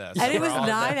after this. And it Where was all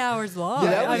 9 the- hours long.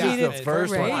 Yeah, that was I mean, just it's the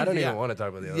first one. I don't crazy. even want to talk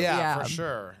about the other. Yeah, Yeah. for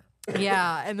sure.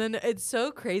 Yeah, and then it's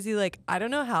so crazy. Like, I don't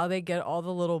know how they get all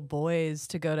the little boys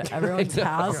to go to everyone's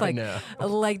house. I Like, know.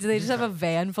 do they just have a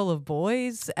van full of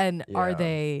boys? And Yeah. are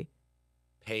they?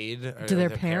 Paid. Or Do their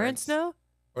parents know?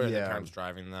 Or are their Yeah. parents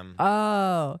driving them?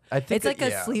 Oh, I think it's like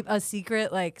yeah. a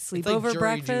secret like It's like sleepover jury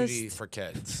breakfast. duty for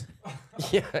kids.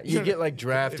 Yeah, you get like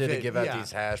drafted to it- give out yeah.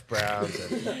 these hash browns.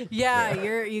 And, Yeah,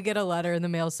 you get a letter in the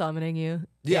mail summoning you.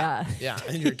 Yeah. Yeah,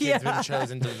 and your kid's Yeah. been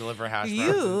chosen to deliver hash browns.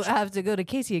 You have to go to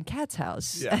Casey and Kat's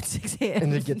house Yeah. at 6 a.m.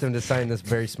 and to get them to sign this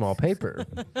very small paper.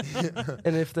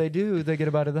 And if they do, they get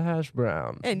a bite of the hash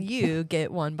brown. And you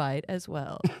get one bite as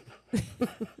well.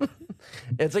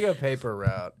 It's like a paper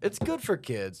route. It's good for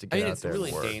kids to I get mean, out it's there really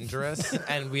and work. dangerous,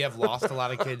 and we have lost a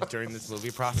lot of kids during this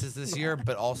movie process this year.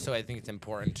 But also, I think it's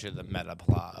important to the meta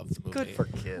plot of the movie. Good for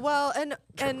kids. Well, and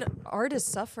art is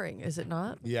suffering, is it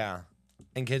not? Yeah,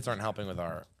 and kids aren't helping with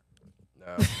art.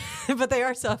 No. But they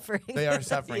are suffering. They are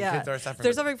suffering. Yeah. Kids are suffering.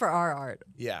 They're suffering for our art.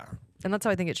 Yeah. And that's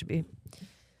how I think it should be.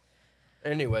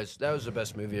 Anyways, that was the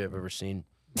best movie I've ever seen.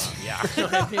 Yeah.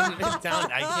 I mean, it's down,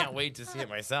 I can't wait to see it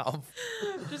myself.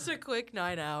 Just a quick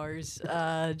 9 hours.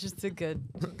 Just a good.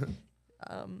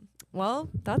 Well,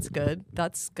 that's good.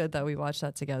 That's good that we watched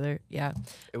that together. Yeah.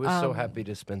 It was so happy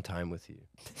to spend time with you.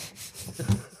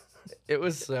 It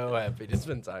was so happy to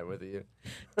spend time with you.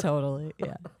 Totally.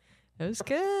 Yeah. It was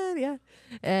good. Yeah.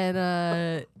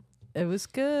 And it was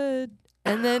good.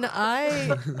 And then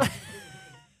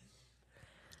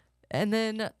and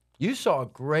then You saw a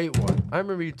great one. I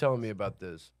remember you telling me about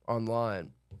this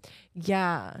online.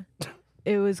 yeah.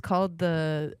 It was called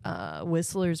the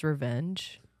Whistler's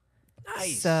Revenge.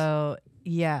 Nice. So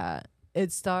yeah.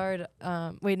 It starred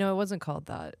wait, no, it wasn't called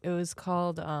that. It was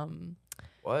called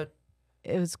What?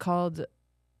 it was called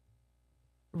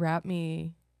Wrap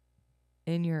Me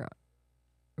in Your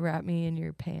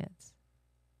Pants.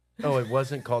 Oh, it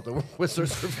wasn't called The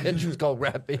Whistler's Revenge. It was called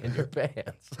Wrap Me in Your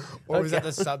Pants. Or was that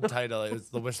the subtitle? It was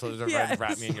The Whistler's Revenge, Yes.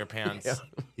 Wrap Me in Your Pants.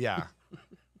 Yeah.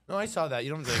 No, I saw that.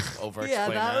 You don't have to over Yeah,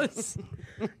 explain that was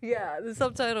yeah, the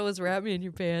subtitle was Wrap Me in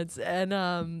Your Pants and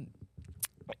it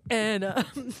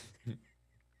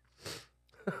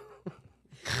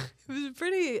was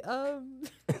pretty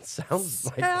It sounds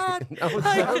like sad. it. No, it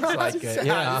sounds like it. Sad.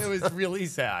 Yeah. It was really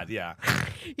sad. Yeah.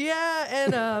 yeah,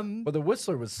 and Well, the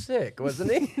Whistler was sick,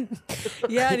 wasn't he?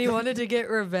 yeah, and he wanted to get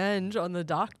revenge on the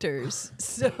doctors.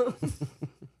 So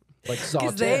Like Saw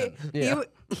because 10. Yeah.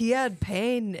 he had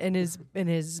pain in his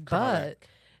butt. Chronic.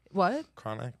 What?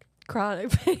 Chronic. Chronic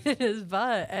pain in his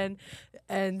butt,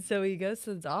 and so he goes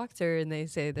to the doctor, and they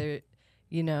say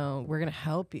we're gonna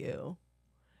help you,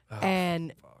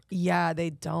 and yeah, they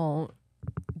don't.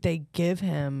 They give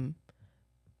him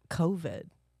COVID.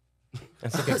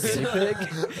 That's like a guinea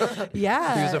pig.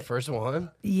 Yeah. He was the first one.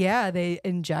 Yeah, they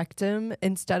inject him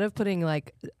instead of putting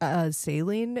like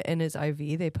saline in his IV.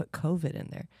 They put COVID in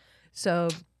there, so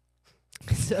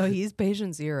he's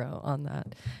patient 0 on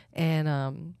that,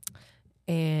 and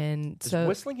Is so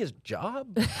whistling his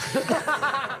job?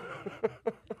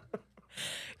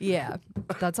 yeah,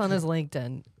 that's on his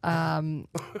LinkedIn.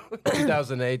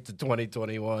 2008 to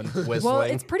 2021, whistling. Well,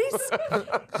 it's pretty.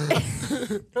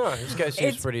 This guy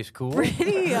seems it's pretty cool.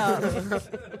 Pretty.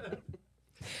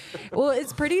 Well,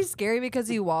 it's pretty scary because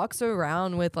he walks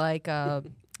around with like a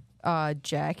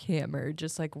jackhammer,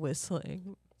 just like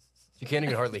whistling. You can't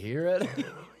even hardly hear it.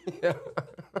 Yeah.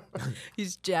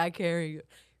 He's jackhammering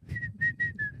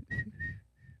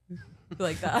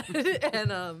like that,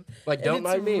 and Like, and don't it's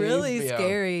mind me. really Yeah.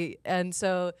 scary, and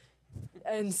so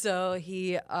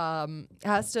he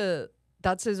has to.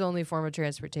 That's his only form of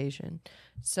transportation.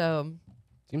 So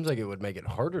Seems like it would make it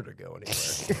harder to go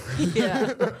anywhere.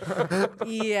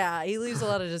 yeah, he leaves a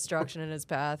lot of destruction in his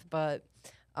path. But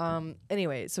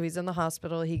anyway, so he's in the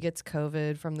hospital. He gets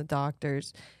COVID from the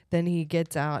doctors. Then he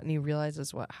gets out and he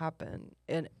realizes what happened,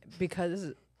 and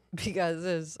because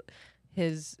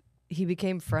he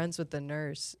became friends with the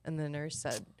nurse, and the nurse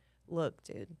said, "Look,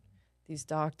 dude, these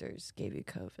doctors gave you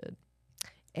COVID,"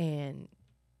 and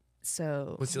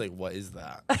so Was he like, what is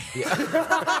that?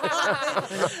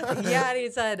 yeah,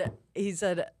 and he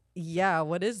said, yeah,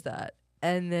 what is that?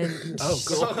 And then Oh,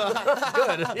 cool.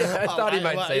 Good. Yeah, I thought he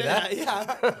might say that.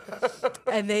 Yeah.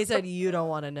 and they said, you don't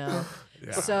want to know.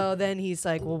 Yeah. So then he's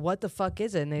like, well, what the fuck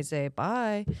is it? And they say,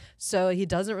 bye. So he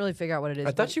doesn't really figure out what it is.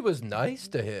 I thought she was nice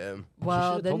to him.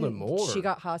 well, she should have told him then more. she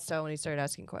got hostile when he started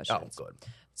asking Oh, questions. good.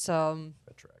 So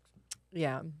That tracks.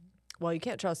 yeah, well, you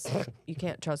can't trust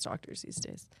doctors these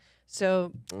days.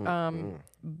 So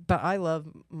but I love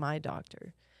my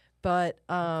doctor. But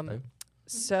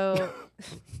so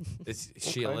Is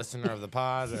she a listener of the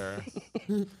pod or?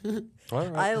 All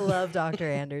right. I love Dr.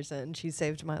 Anderson. She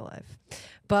saved my life.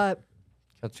 But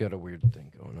That's got a weird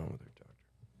thing going on with her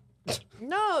doctor.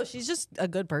 no, she's just a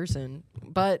good person.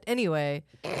 But anyway,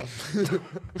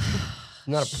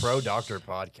 Not a pro doctor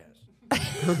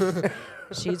podcast.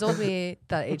 she told me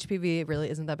that HPV really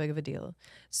isn't that big of a deal.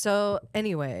 So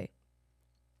anyway,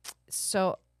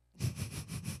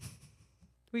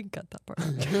 we can cut that part.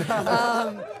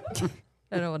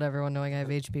 I don't want everyone knowing I have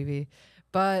HPV.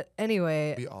 But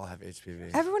anyway, We all have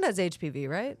HPV. everyone has HPV,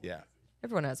 right? Yeah.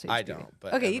 Everyone has HPV. I don't,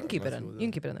 but okay, you can keep it in. You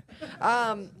can keep it in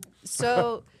there.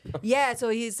 So yeah, so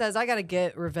he says I gotta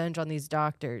get revenge on these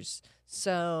doctors.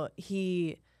 So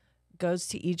he goes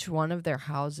to each one of their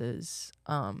houses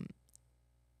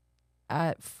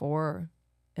at 4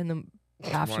 in the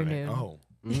afternoon. Oh,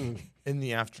 in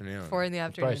the afternoon. 4 in the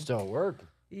afternoon. Probably still at work.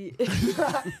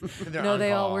 They're No, on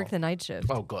they all call. work the night shift.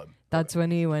 Oh, good. That's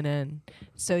when he went in.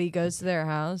 So he goes to their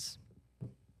house,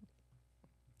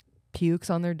 pukes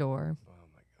on their door. Oh,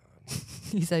 my God.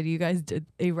 He said, "You guys did."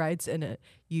 He writes in it,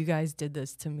 "You guys did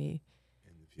this to me."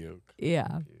 In the puke.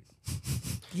 Yeah,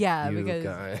 yeah, You because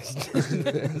guys did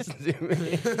this to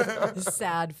me.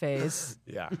 sad face.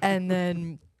 Yeah. And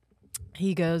then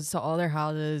he goes to all their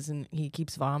houses and he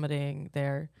keeps vomiting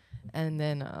there. And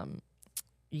then, and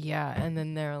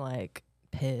then they're like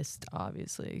pissed,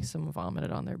 obviously. Someone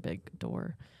vomited on their big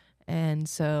door. And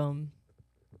so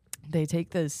they take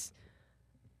this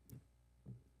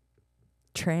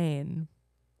train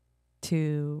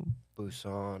to.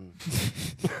 Busan.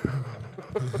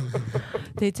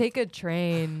 They take a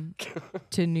train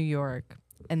to New York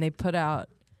and they put out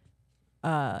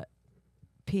a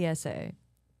PSA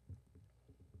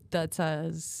that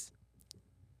says,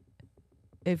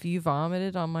 if you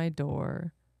vomited on my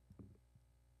door.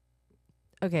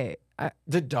 Okay.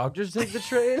 Did doctors take the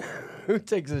train? Who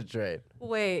takes the train?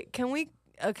 Wait, can we?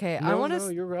 Okay. No, I want to. no,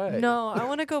 you're right. No, I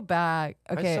want to go back.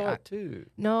 Okay. I saw it too.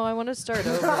 No, I want to start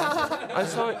over. I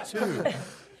saw it too.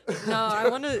 No, I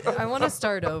want to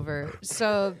start over.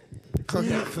 So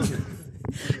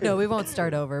no, we won't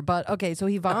start over. But okay, so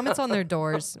he vomits on their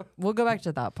doors. We'll go back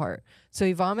to that part. So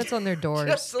he vomits on their doors.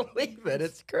 Just leave it.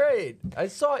 It's great. I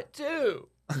saw it too.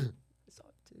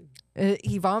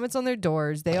 He vomits on their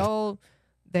doors. They all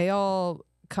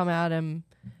come at him.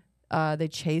 They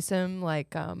chase him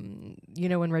like when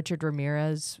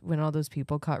when all those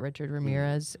people caught Richard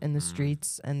Ramirez in the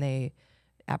streets and they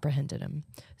apprehended him.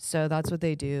 So that's what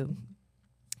they do.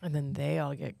 And then they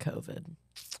all get COVID.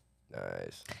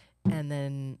 Nice. And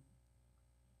then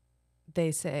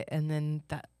they say and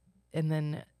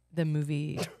then the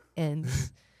movie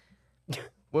ends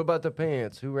What about the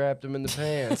pants? Who wrapped him in the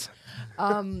pants?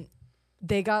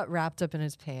 They got wrapped up in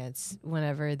his pants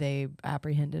whenever they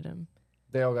apprehended him.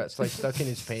 They all got like stuck in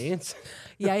his pants.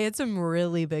 Yeah, he had some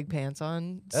really big pants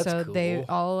on. That's so they cool.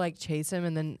 all like chase him,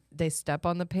 and then they step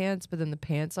on the pants, but then the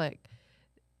pants like,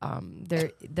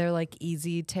 they're like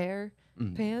easy tear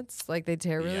pants. Like they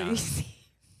tear really Yeah. easy.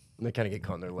 And they kind of get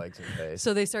caught in their legs and face.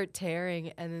 So they start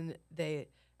tearing, and then they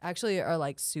actually are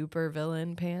like super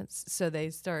villain pants. So they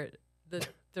start the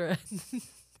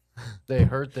They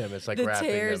hurt them. It's like the wrapping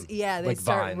tears. them. Yeah, they like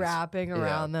start vines. wrapping Yeah.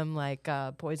 around them like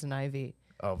poison ivy.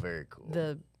 Oh, very cool.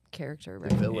 The character, right?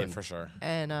 The Yeah, villain. for sure.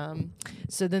 And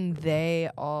so then they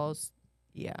all,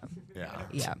 yeah,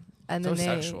 Yeah. and So then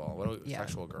they. sexual. What a yeah.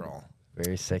 sexual girl.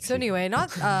 Very sexy. So anyway, not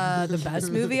the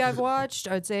best movie I've watched.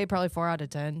 I'd say probably 4 out of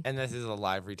 10. And this is a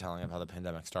live retelling of how the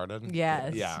pandemic started.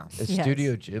 Yes. Yeah. It's Yes.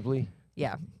 Studio Ghibli.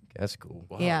 Yeah, That's cool.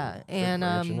 yeah, and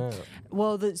Branching out.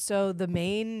 well, so the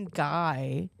main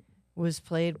guy was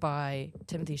played by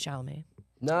Timothy Chalamet,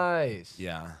 Nice.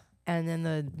 Yeah. and then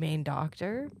the main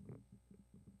doctor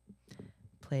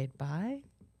played by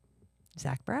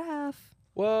Zach Braff.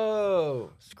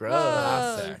 Whoa. Scrubs. Whoa,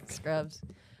 Classic. Scrubs.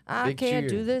 I Big can't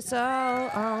cheer. do this all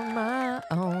on my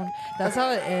own. That's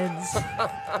how it ends.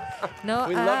 No,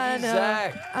 We I love you, know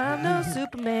Zach. I'm no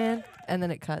Superman, and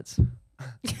then it cuts.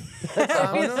 That's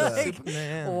I was awesome. like,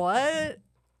 Superman. what?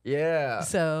 Yeah.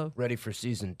 So Ready for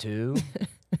season 2?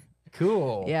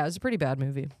 Cool. yeah, it was a pretty bad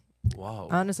movie. Whoa.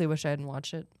 I honestly wish I hadn't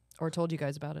watched it or told you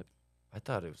guys about it. I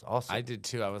thought it was awesome. I did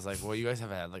too. I was like, well, you guys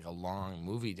have had like a long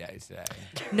movie day today.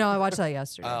 No, I watched that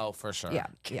yesterday. Oh, for sure. Yeah.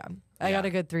 I got Yeah. a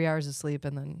good 3 hours of sleep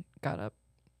and then got up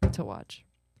to watch.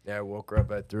 Yeah, I woke her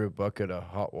up. I threw a bucket of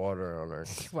hot water on her.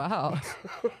 Wow.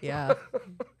 Yeah.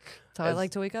 That's how I As-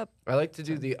 like to wake up. I like to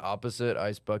do the opposite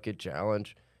ice bucket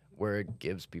challenge where it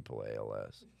gives people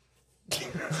ALS.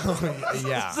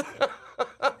 Yeah.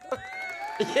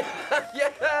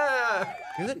 Yeah.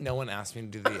 You know that no one asked me to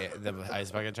do the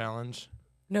ice bucket challenge?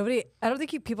 Nobody, I don't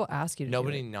think people ask you to do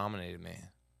Nobody it. nominated me.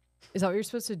 Is that what you're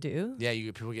supposed to do? Yeah,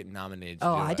 people get nominated. To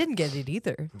Oh, do I it. didn't get it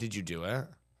either. Did you do it?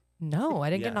 No, I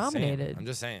didn't get Yeah, same. nominated. I'm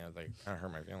just saying, it, like, kind of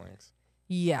hurt my feelings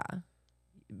Yeah.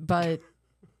 But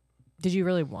did you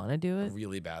really want to do it?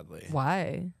 really badly.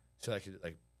 Why? So I could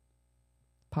like,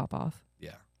 Pop off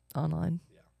yeah. online.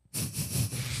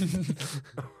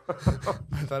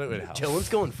 I thought it would help. Dylan's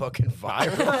going fucking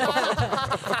viral.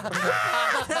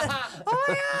 Oh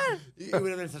my god. It would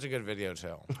have been such a good video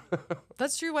too,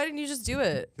 That's true. Why didn't you just do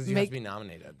it? because you have to be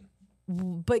nominated.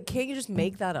 But can't you just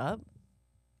make that up?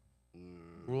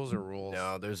 Rules are rules.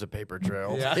 No, there's a paper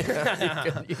trail.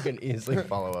 Yeah. you can easily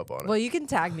follow up on it. Well, you can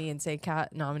tag me and say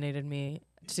Kat nominated me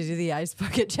to do the ice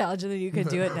bucket challenge, and then you can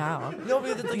do it now. No,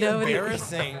 but it's like Nobody-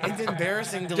 embarrassing. It's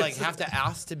embarrassing to like have to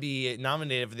ask to be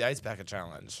nominated for the ice bucket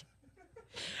challenge.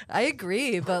 I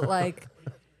agree, but like,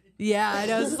 yeah, I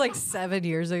know this is like 7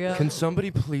 years ago. Can somebody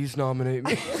please nominate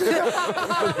me for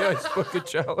the ice bucket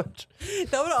challenge?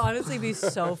 That would honestly be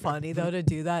so funny though to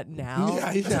do that now.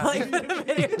 Yeah. Like put a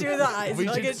video, do the ice We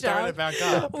bucket should start challenge. it back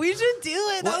up. We should do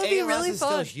it. That would be ALS really is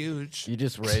fun. still huge. You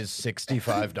just raised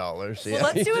 $65. Yeah, Well,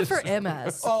 let's you do it just- for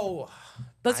MS. Oh,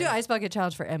 Let's do ice bucket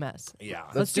challenge for MS. yeah.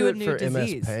 Let's do a new for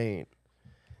disease. MS Paint.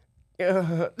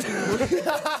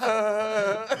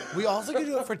 We also could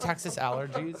do it for Texas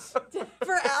allergies.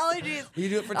 For allergies. We could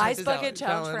do it for Ice Texas bucket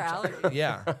challenge for allergies.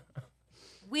 Yeah.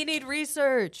 We need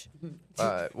research.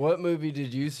 What movie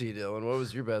did you see, Dylan? What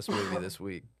was your best movie this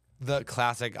week? The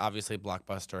classic, obviously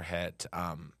blockbuster hit,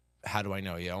 How Do I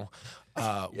Know You? Which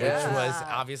Yeah. was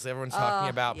obviously everyone's talking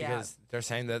about yeah. because they're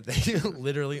saying that they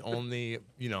literally only,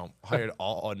 hired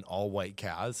an all-white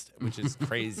cast, which is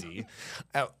crazy.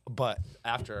 But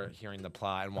after hearing the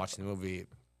plot and watching the movie,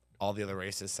 all the other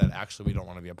races said, actually, we don't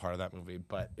want to be a part of that movie.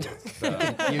 But it's,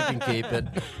 You can keep it.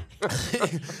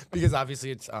 because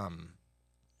obviously it's,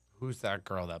 who's that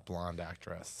girl, that blonde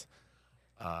actress?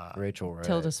 Rachel Ray.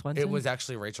 Tilda Swinton. It was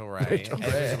actually Rachel Ray.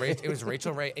 It was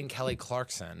Rachel Ray and Kelly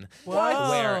Clarkson.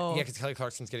 Whoa. Because Kelly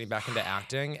Clarkson's getting back into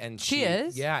acting, and She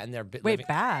is? Yeah, and they're Wait,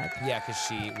 bad. Yeah, because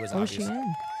she was What was she obviously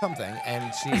in? something,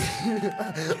 and she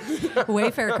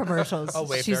Wayfair commercials.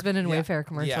 Wayfair. She's been in Yeah. Wayfair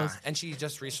commercials. Yeah, and she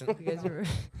just recently You guys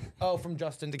remember? from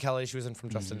Justin to Kelly. She was in From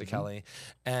Justin to Kelly,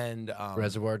 and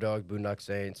Reservoir Dogs, Boondock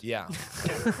Saints. yeah,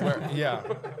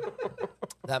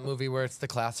 that movie where it's the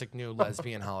classic new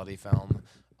lesbian holiday film,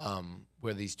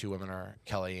 where these two women are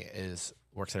Kelly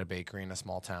works at a bakery in a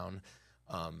small town,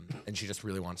 and she just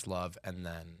really wants love, and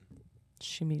then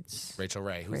She meets Rachel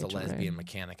Ray, who's Rachel a lesbian Ray.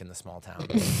 mechanic in the small town.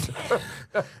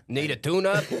 Need a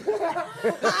tune-up?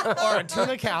 Or a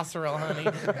tuna casserole, honey.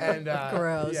 And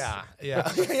Gross. Yeah,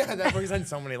 yeah, yeah. That works on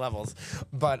so many levels.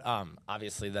 But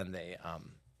obviously, then they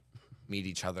meet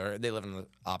each other. They live on the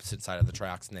opposite side of the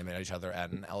tracks, and they met each other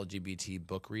at an LGBT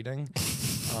book reading.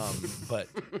 But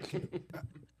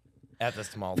at the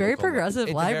small, Very local progressive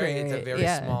it's library. It's a very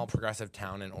Yeah. small progressive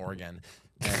town in Oregon,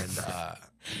 and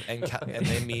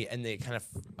they meet, and they kind of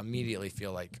immediately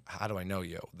feel like, how do I know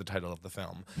you? The title of the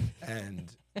film,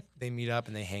 and they meet up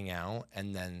and they hang out,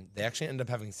 and then they actually end up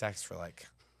having sex for like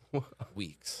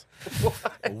weeks.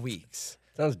 Weeks.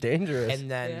 Sounds dangerous. And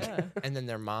then Yeah. and then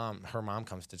her mom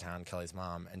comes to town, Kelly's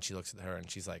mom, and she looks at her and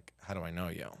she's like, how do I know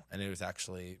you? And it was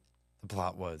actually, the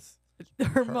plot was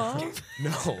her mom. no.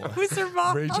 Who's her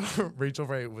mom? Rachel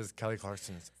Ray was Kelly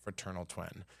Clarkson's fraternal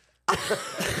twin.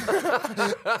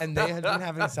 And they had been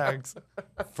having sex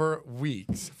for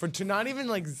weeks. Not even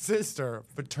like sister,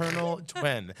 fraternal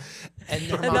twin. And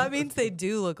their And mom- that means they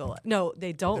do look alike. No,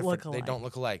 they don't look alike. They don't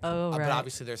look alike. Oh, But right.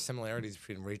 obviously there's similarities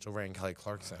between Rachel Ray and Kelly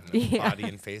Clarkson, Yeah. body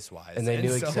and face wise. and they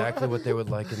knew exactly what they would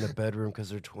like in the bedroom because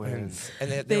they're twins. And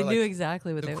They were knew like,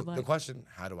 exactly what the, they would the like. question,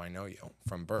 how do I know you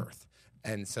from birth?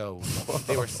 And so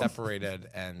they were separated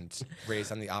and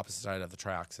raised on the opposite side of the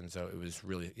tracks, and so it was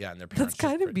really and their parents.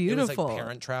 kinda It was beautiful. like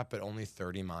Parent Trap, but only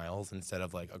 30 miles instead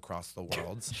of like across the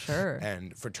worlds. Sure.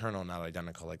 And fraternal, not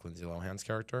identical, like Lindsay Lohan's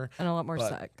character. And a lot more but-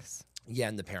 sex. Yeah,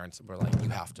 and the parents were like, "You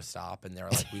have to stop," and they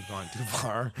were like, "We've gone too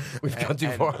far. We've gone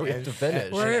too far. We have to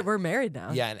finish. We're married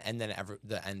now. Yeah, and then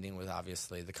the ending was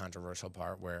obviously the controversial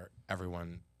part where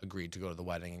everyone agreed to go to the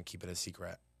wedding and keep it a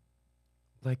secret.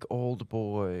 Like Old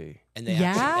Boy. And they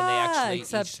Yeah, actually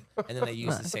except- and then they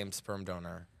use the same sperm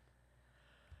donor.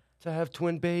 To have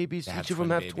twin babies. They have Each of them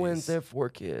twin have twins. babies. They have 4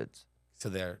 kids. So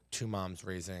they're 2 moms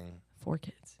raising 4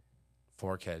 kids.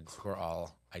 4 kids who are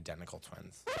all identical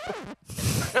twins.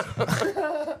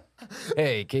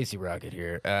 Hey, Casey Rocket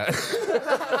here.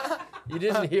 You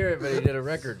didn't hear it, but he did a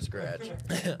record scratch.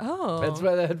 Oh. That's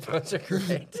why the headphones are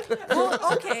great.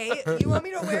 Well, okay. You want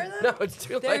me to wear them? No, it's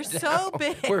too They're late. so now.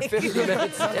 big. We're 50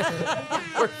 minutes in.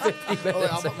 We're 50 minutes Oh,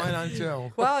 I'll in. put mine on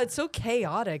too. Wow, it's so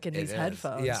chaotic in It these is.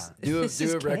 headphones. Yeah. Do This a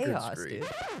is record chaos, scream.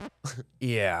 dude.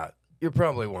 Yeah. You're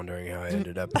probably wondering how I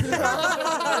ended up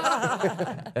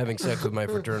having sex with my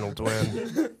fraternal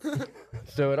twin.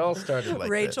 So it all started like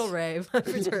Rachel this. Ray, my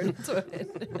fraternal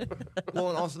twin. Well,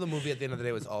 and also the movie at the end of the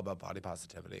day was all about body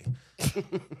positivity.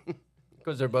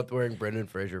 Because they're both wearing Brendan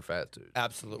Fraser fat suits.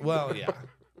 Absolutely. Well, yeah.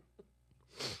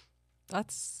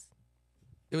 That's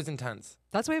It was intense.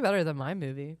 way better than my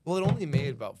movie. Well, it only made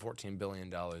about $14 billion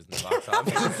in the box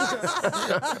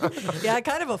office. Yeah,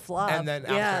 kind of a flop. And then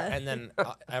yeah.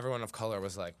 everyone of color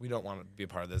was like, we don't want to be a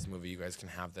part of this movie. You guys can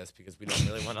have this because we don't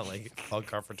really want to like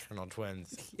fuck our fraternal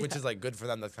twins, which is like good for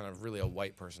them. That's kind of really a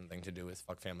white person thing to do is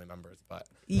fuck family members. But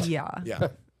yeah. yeah,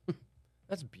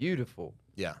 That's beautiful.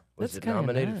 yeah, Was That's it kinda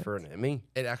nominated nuts. for an Emmy?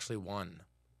 it actually won.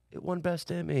 It won Best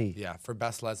Emmy. Yeah, for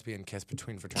best lesbian kiss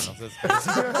between fraternal sisters.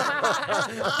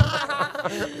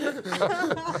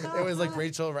 It was like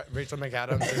Rachel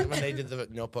McAdams when they did the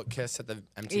Notebook kiss at the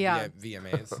MTV Yeah.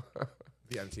 VMAs.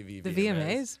 The MTV The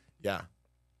VMAs? Yeah.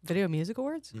 Video Music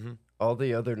Awards? All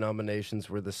the other nominations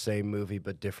were the same movie,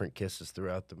 but different kisses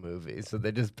throughout the movie. So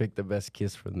they just picked the best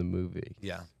kiss from the movie.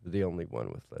 Yeah. The only one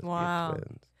with lesbian Wow.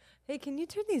 twins. Hey, can you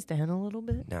turn these down a little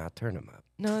bit? Nah, turn them up.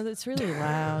 No, that's really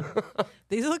loud.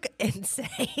 These look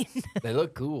insane. They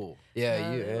look cool. Yeah,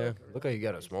 Yeah, you they yeah. Look like you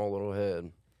got a small little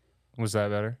head. Was that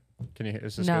better? Can you hear?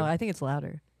 Is this No, good? I think it's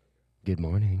louder. Good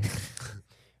morning.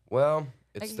 Well,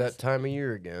 it's can that just- time of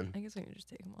year again. I guess I can just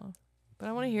take them off. But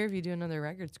I want to hear if you do another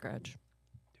record scratch.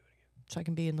 So I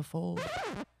can be in the fold.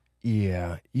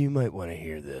 Yeah, you might want to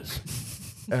hear this.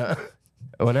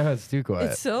 Oh, now it's too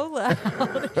quiet. It's so loud.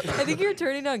 I think you're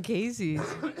turning on Casey's.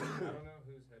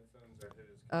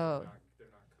 Oh.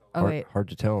 Oh, wait. hard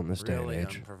to tell in this day Really and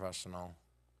age. unprofessional.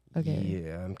 Okay.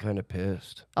 Yeah, I'm kind of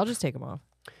pissed. I'll just take them off.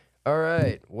 All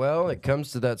right. Well, it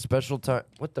comes to that special time.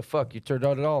 What the fuck? You turned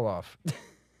it all off.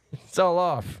 It's all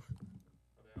off.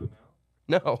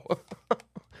 No.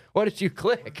 What did you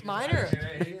click? Mine are.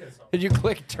 Did you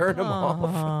click turn them off?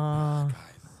 Aw.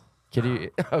 Can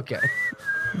you? Okay.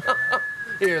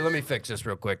 Here, let me fix this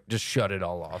real quick. Just shut it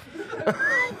all off.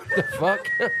 The fuck?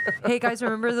 Hey, guys,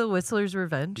 remember The Whistler's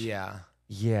Revenge? Yeah.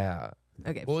 Yeah.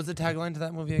 Okay. What was the tagline to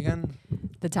that movie again?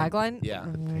 The tagline? Yeah.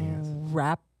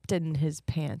 Wrapped in his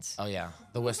pants. Oh yeah,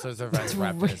 The Whistler's Revenge.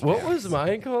 Wrapped in his What pants. was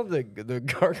mine called? The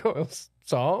Gargoyles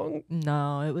song?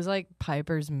 No, it was like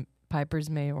Piper's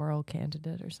mayoral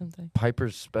candidate or something.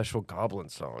 Piper's special goblin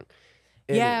song.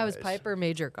 Yeah, it was Anyways, Piper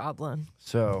Major Goblin.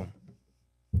 So,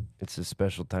 it's a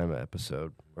special time of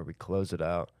episode where we close it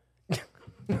out.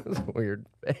 That's weird.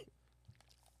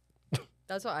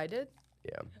 That's what I did?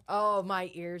 Yeah. Oh,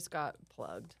 my ears got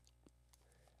plugged.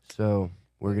 So,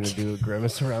 we're going to do a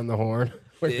grimace around the horn.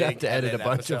 We're going to have Big to edit a edit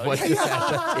bunch of episode. what you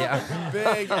said. Yeah.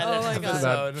 Big Oh my God.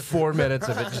 About 4 minutes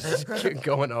of it just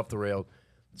going off the rail.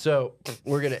 So,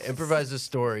 we're going to improvise a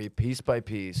story piece by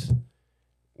piece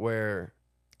where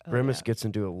Grimace gets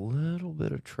into a little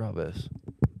bit of Travis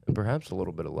and perhaps a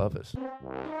little bit of Lovis.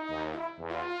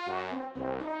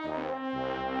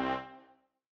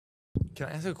 Can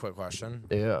I ask a quick question?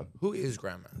 Yeah. Who is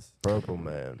Grimace? Purple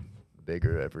man.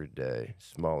 Bigger every day.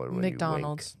 Smaller when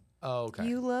McDonald's. Oh, okay.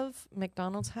 You love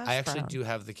McDonald's hash I actually brown. do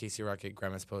have the Casey Rocket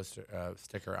Grimace poster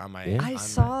sticker on my. Yeah? I on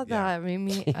saw my, that. Made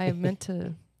me. I meant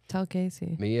to tell Casey. You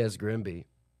wink. Me as Grimby.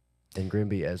 And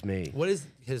Grimby as me. What is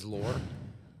his lore?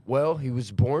 Well, he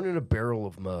was born in a barrel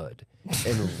of mud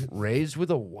and raised with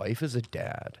a wife as a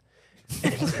dad.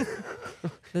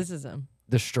 This is him.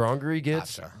 The stronger he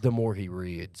gets, Gotcha. the more he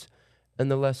reads. And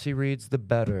the less he reads, the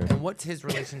better. And what's his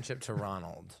relationship to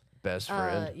Ronald? Best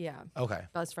friend, Yeah. Okay.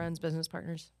 Best friends, business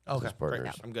partners, Okay. partners.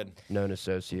 Great. I'm good. known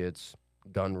associates,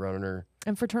 gun runner.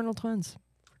 and fraternal twins.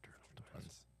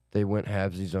 They went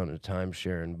halvesies on a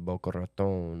timeshare in Boca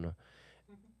Raton.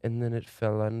 And then it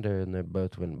fell under and they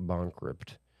both went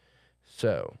bankrupt.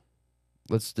 So,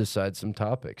 let's decide some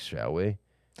topics, shall we?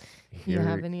 You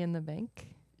have any in the bank?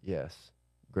 Yes.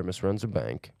 Grimace runs a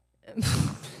bank.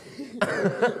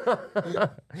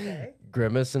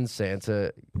 Grimace and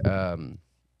Santa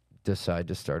decide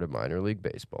to start a minor league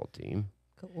baseball team.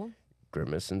 Cool.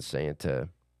 Grimace and Santa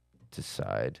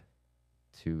decide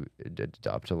to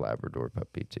adopt a Labrador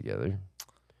puppy together.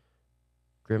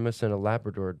 Grimace and a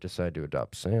Labrador decide to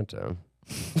adopt Santa.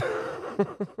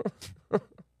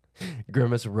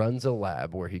 Grimace runs a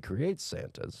lab where he creates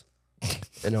Santas,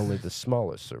 and only the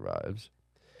smallest survives.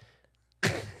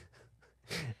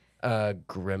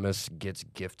 Grimace gets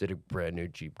gifted a brand new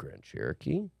Jeep Grand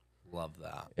Cherokee, Love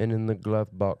that. and in the glove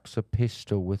box a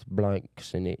pistol with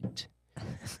blanks in it.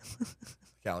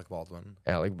 Alec Baldwin.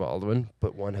 Alec Baldwin,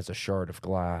 but one has a shard of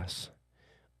glass.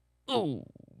 Oh,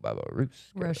 Baba Roos.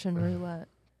 Russian roulette.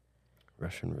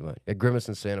 Russian roulette. Yeah, Grimace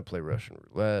and Santa play Russian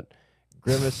roulette.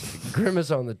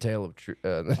 Grimace on the tail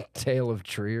of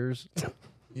Triers.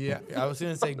 Yeah, I was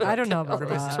gonna say. I don't know about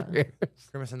Grimace, that.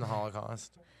 Grimace in the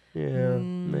Holocaust. Yeah,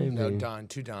 maybe. No, done.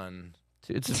 Too done.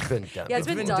 It's just been done. Yeah, it's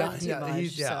been done too yeah, much.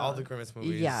 yeah, so- all the Grimace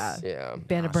movies. Yeah. Yeah.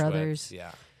 Band of Auschwitz, Brothers.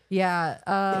 Yeah. Yeah.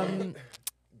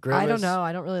 Grimace, I don't know.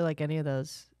 I don't really like any of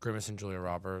those. Grimace and Julia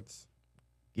Roberts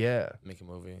Yeah. make a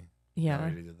movie. I Yeah.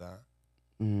 already did that.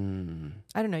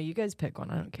 I don't know. You guys pick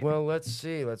one. I don't care. Well, let's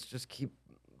see. Let's just keep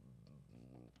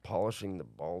polishing the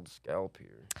bald scalp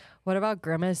here. What about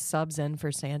Grimace subs in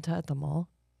for Santa at the mall?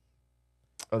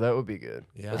 Oh, that would be good.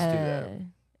 Yeah. Let's do that.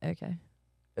 Okay.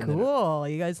 And then Cool.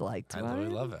 You guys liked I it. literally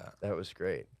love it. that was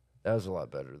great. That was a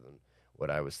lot better than what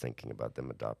I was thinking about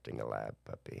them adopting a lab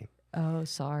puppy. Oh,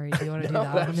 sorry. Do you want to do No,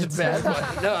 that that one was a instead?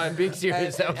 bad one. No, I'm being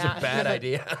serious. That was a bad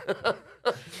idea.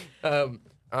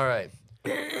 All right.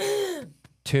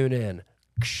 Tune in.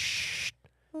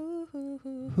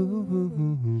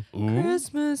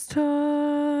 Christmas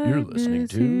time. You're listening is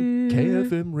to here.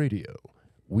 KFM Radio,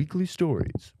 weekly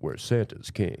stories where Santa's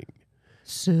king.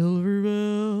 Silver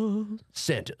bells.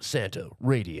 Santa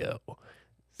Radio.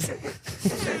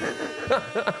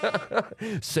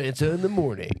 Santa in the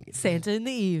morning. Santa in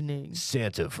the evening.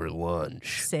 Santa for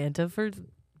lunch. Santa for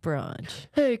brunch.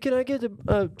 Hey, can I get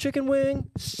a chicken wing?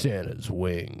 Santa's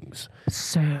wings.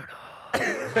 Santa.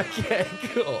 Okay,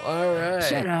 cool. All right.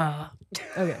 Santa.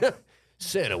 Okay.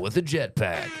 Santa with a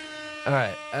jetpack. All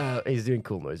right. He's doing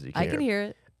cool noises. You I can't can hear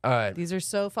it. All right. These are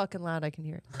so fucking loud. I can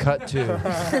hear Cut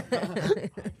to.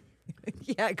 it.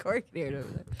 Yeah, Corey can hear it over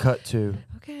there. Cut to.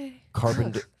 Okay.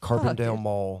 Carbondale dude.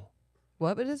 Mall.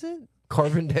 What is it?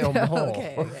 Carbondale Mall.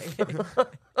 Okay.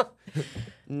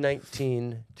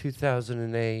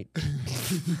 2008.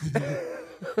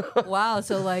 Wow.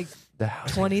 So like The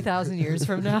house. 20,000 years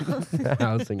from now. The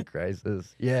housing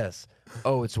crisis. Yes.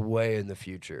 Oh, it's way in the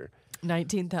future.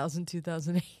 19,000,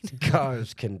 2008.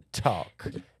 Cars can talk,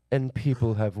 and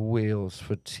people have wheels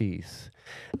for teeth.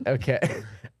 Okay.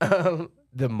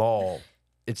 The mall.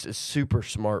 It's a super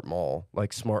smart mall,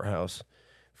 like Smart House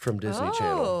from Disney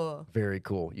Channel. Oh. Very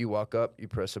cool. You walk up, you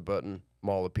press a button,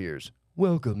 mall appears.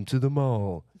 Welcome to the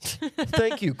mall.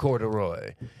 Thank you,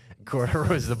 Corduroy.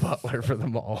 Corduroy's the butler for the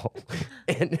mall.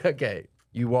 And okay,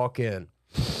 you walk in.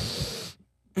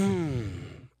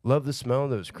 Love the smell of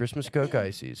those Christmas Coke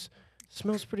Ices.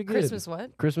 Smells pretty good. Christmas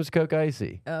what? Christmas Coke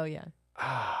Icy. Oh, yeah.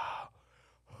 Ah,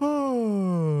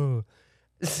 Oh.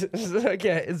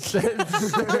 Okay, it's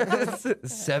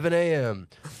 7 a.m.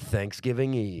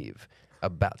 Thanksgiving Eve.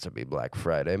 About to be Black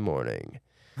Friday morning.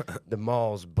 The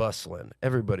mall's bustling.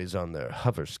 Everybody's on their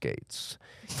hover skates.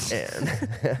 And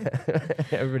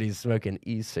everybody's smoking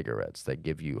e-cigarettes that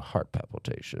give you heart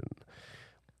palpitation.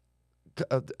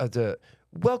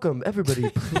 Welcome, everybody.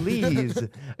 Please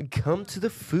come to the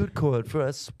food court for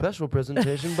a special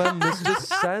presentation by Mr.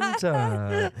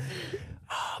 Santa.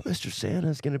 Oh, Mr.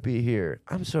 Santa's going to be here.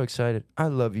 I'm so excited. I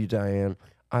love you, Diane.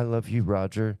 I love you,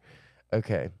 Roger.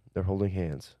 Okay, they're holding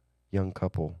hands. Young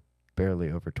couple, barely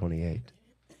over 28.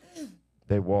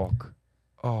 They walk.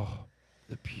 Oh,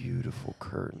 the beautiful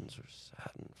curtains are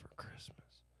satin for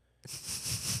Christmas.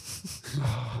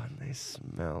 Oh, and they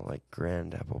smell like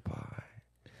grand apple pie.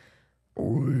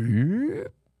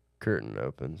 Curtain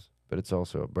opens, but it's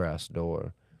also a brass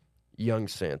door. Young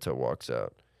Santa walks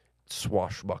out,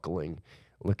 swashbuckling,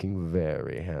 looking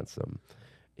very handsome.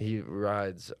 He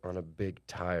rides on a big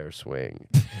tire swing,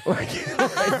 like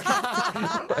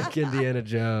Indiana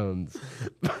Jones.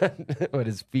 But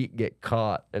his feet get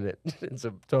caught, and it's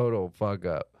a total fuck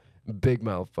up. Big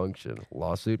malfunction.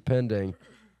 Lawsuit pending.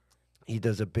 He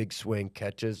does a big swing,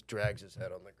 catches, drags his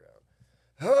head on the ground.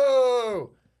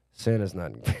 Oh! Santa's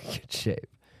not in very good shape.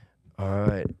 All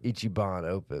right, Ichiban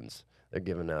opens. They're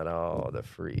giving out all the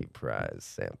free prize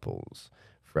samples.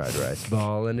 Fried rice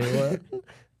ball, anyone?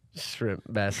 Shrimp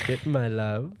basket, my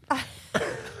love.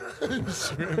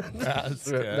 Shrimp basket.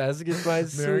 Shrimp basket, my Merry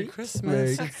sweet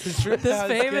Christmas. snake. It's the shrimp The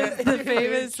famous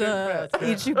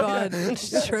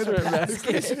Ichiban shrimp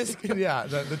basket. Yeah,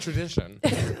 the tradition.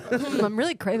 I'm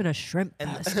really craving a shrimp And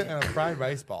basket. a fried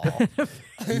rice ball.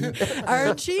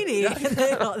 Arancini.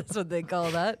 That's what they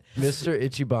call that. Mr.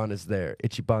 Ichiban is there.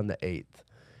 Ichiban the 8th.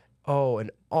 Oh,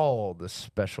 and all the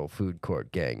special food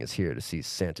court gang is here to see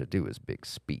Santa do his big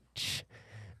speech.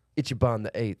 Ichiban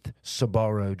the 8th,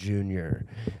 Sabaro Jr.,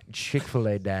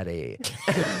 Chick-fil-A Daddy,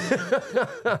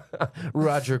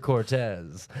 Roger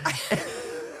Cortez.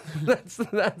 That's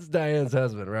Diane's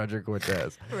husband, Roger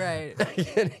Cortez. Right.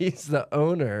 And he's the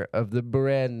owner of the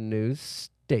brand new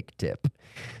Steak Tip.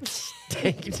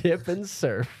 Steak Tip and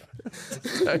Surf.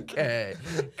 Okay,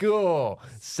 cool.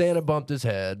 Santa bumped his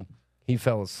head. He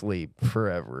fell asleep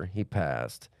forever. He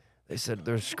passed. They said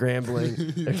they're scrambling.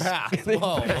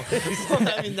 Whoa.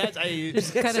 I mean, that's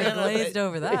Kind of glazed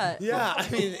over that. Yeah, I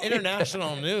mean,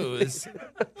 international news.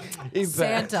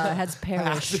 Santa has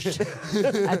perished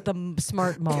at the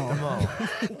Smart Mall.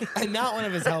 And not one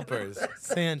of his helpers,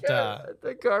 Santa. At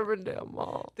the Carbondale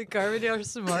Mall. The Carbondale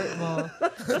Smart Mall.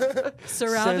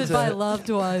 Surrounded Santa. by loved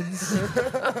ones.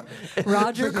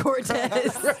 Roger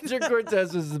Cortez. Roger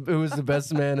Cortez who was the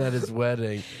best man at his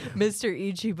wedding. Mr.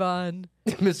 Ichiban.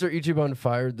 Mr. Ichiban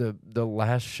fired the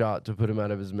last shot to put him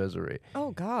out of his misery. Oh,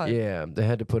 God. Yeah, they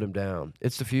had to put him down.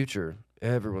 It's the future.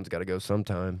 Everyone's got to go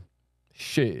sometime.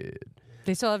 Shit.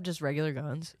 They still have just regular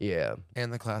guns. Yeah.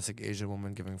 And the classic Asian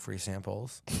woman giving free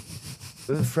samples.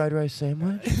 The fried rice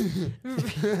sandwich?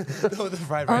 Oh, the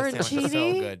fried rice sandwich is so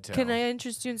Arancini? good, too. Can I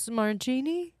interest you in some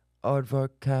arancini? Aardvark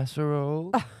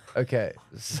casserole. Okay,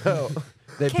 so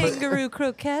they Kangaroo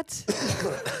croquette?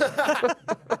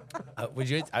 I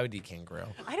would eat kangaroo.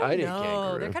 I don't I'd eat know.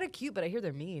 kangaroo. They're kind of cute, but I hear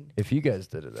they're mean. If you guys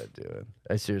did it, I'd do it.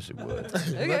 I seriously would.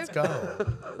 Okay. Let's go.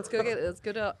 Let's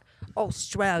go to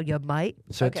Australia, mate.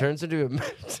 So Okay. it turns into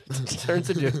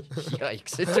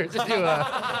yikes! It turns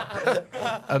into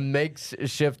a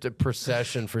makeshift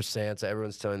procession for Santa.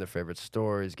 Everyone's telling their favorite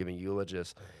stories, giving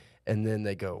eulogies, and then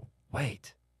they go,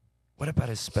 "Wait, what about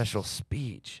his special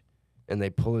speech?" And they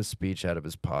pull his speech out of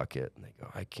his pocket, and they go,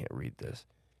 "I can't read this.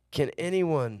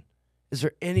 Is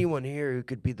there anyone here who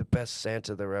could be the best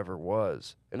Santa there ever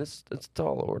was?" And it's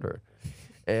tall order.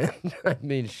 And I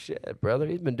mean, shit, brother,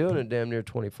 he's been doing it damn near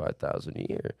 25,000 a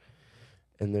year.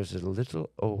 And there's a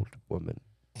little old woman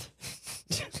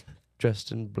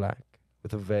dressed in black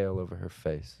with a veil over her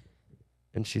face.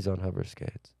 And she's on hover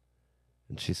skates.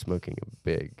 And she's smoking a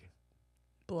big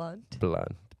Blunt.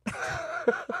 blunt.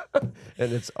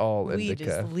 And it's all Weed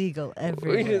indica. is legal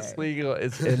everywhere. Weed is legal.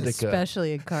 It's indica.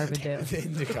 Especially in Carbondale.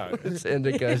 Indica. It's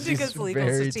indica. Indica's She's legal,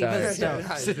 very sativa's tired.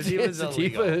 don't. Sativa's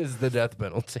Sativa illegal. is the death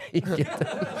penalty. Get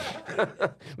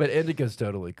that? But indica's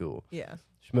totally cool. Yeah.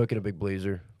 Smoking a big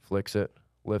blazer, flicks it,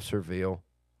 lifts her veil.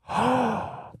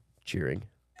 Cheering.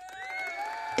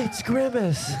 It's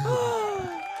Grimace.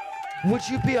 Would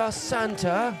you be our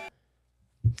Santa?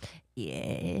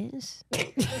 Yes.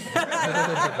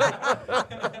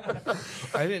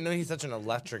 I didn't know he's such an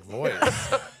electric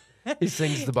voice. He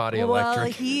sings the body Well,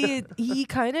 electric. he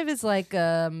kind of is like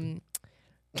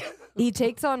he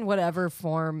takes on whatever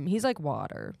form. He's like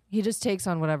water. He just takes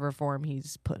on whatever form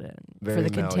he's put in for Very the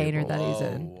container that malleable. he's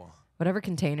in. Whoa. Whatever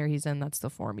container he's in, that's the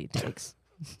form he takes.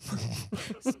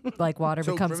 Like water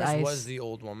So becomes Grimace ice. was the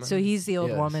old woman. So he's the old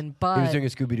Yes. woman, He was but doing a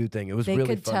Scooby Doo thing. It was they really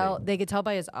could funny. tell. They could tell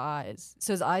by his eyes.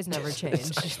 So his eyes never It's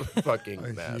changed. actually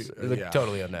fucking massive. It looked Yeah.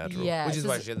 totally unnatural. Yeah, which is so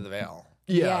why s- she had the veil.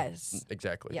 Yeah. Yes.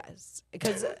 Exactly. Yes,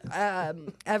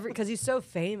 because he's so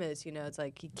famous, you know, it's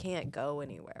like he can't go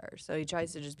anywhere, so he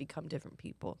tries to just become different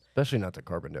people. Especially not the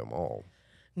Carbondale Mall.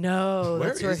 No, Where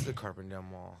that's is the Carbondale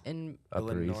Mall? in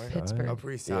Upper East Illinois? Side. Pittsburgh.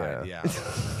 Upper East Side, yeah.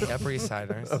 The Upper East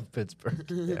Siders. Of Pittsburgh.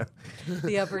 Yeah.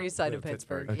 the Upper East Side of Yeah,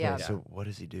 Pittsburgh. Pittsburgh. Okay, Yeah, so what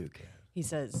does he do, Kat? he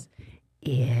says,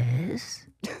 "Yes,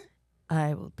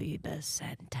 I will be the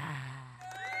Santa."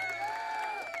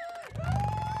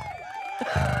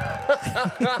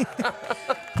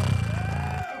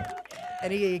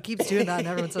 And he keeps doing that, and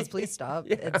everyone says, "Please stop."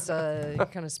 It's you're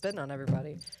kind of spitting on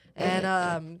everybody.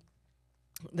 And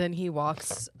then he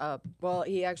walks up. Well,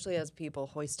 he actually has people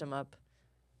hoist him up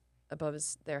above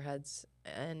their heads,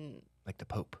 and Like the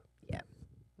Pope.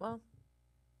 well,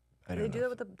 I they don't do know.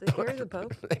 that with the carry the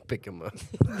Pope. They pick him up.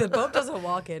 The Pope doesn't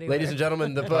walk anywhere. Ladies and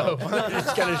gentlemen, the Pope.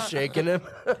 Just kind of shaking him.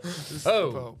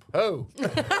 Oh. Oh.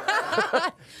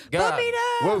 God.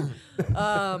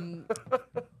 Whoa.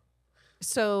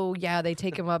 So yeah, they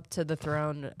take him up to the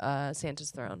throne,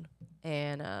 Santa's throne,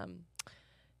 and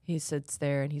he sits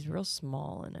there, and he's real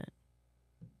small in it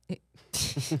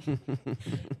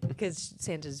because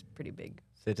Santa's pretty big.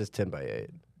 Santa's 10 by 8.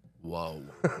 Whoa.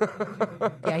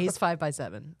 Yeah, he's 5 by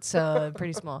 7, so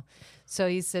pretty small. So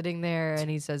he's sitting there, and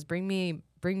he says, "Bring me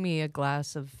a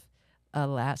glass of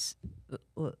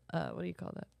what do you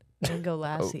call that? Mango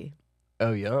lassi,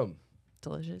 Oh, yum.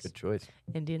 delicious Good choice.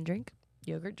 Indian drink,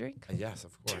 yogurt drink. Yes,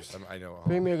 of course. I know.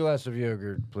 Bring me a glass of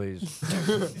yogurt, please,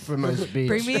 for my speech.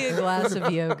 Bring me a glass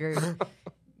of yogurt,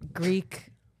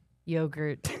 Greek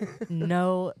yogurt,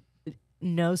 no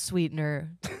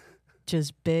sweetener,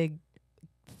 just big,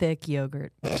 thick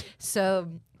yogurt." So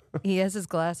he has his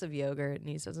glass of yogurt, and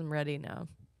he says, "I'm ready now."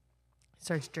 He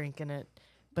starts drinking it,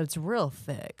 but it's real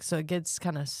thick, so it gets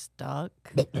kind of stuck,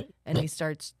 and he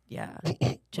starts,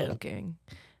 choking.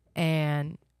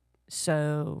 And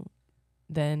so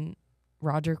then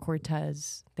Roger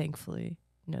Cortez, thankfully,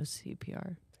 knows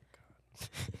CPR.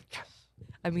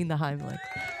 I mean the Heimlich.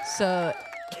 So,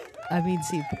 I mean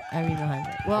the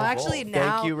Heimlich. Well, actually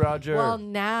now. Thank you, Roger. Well,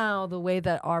 now the way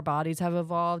that our bodies have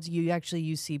evolved, you actually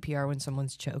use CPR when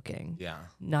someone's choking, Yeah.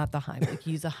 not the Heimlich.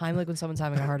 You use the Heimlich when someone's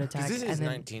having a heart attack. This is and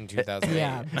then 2008.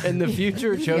 yeah, In the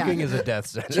future, choking is a death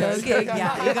sentence. choking.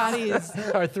 Yeah, you gotta use.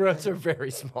 Our throats are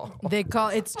very small. They call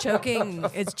it's choking.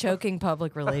 It's choking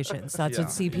public relations. That's what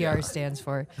CPR stands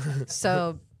for.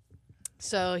 So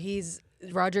he's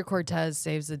Roger Cortez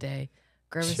saves the day.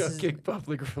 Grimace is, Choking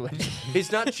public relations.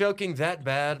 He's not choking that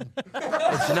bad.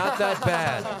 It's not that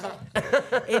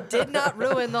bad. it did not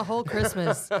ruin the whole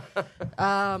Christmas.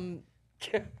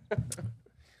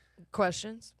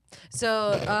 Questions?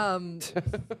 So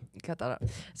cut that out.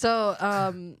 So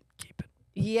Keep it.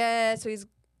 yeah.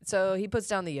 So he puts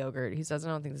down the yogurt. He says, "I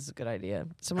don't think this is a good idea."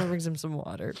 Someone brings him some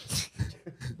water.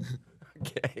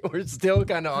 Okay, we're still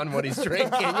kind of on what he's drinking.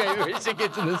 Maybe we should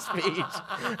get to the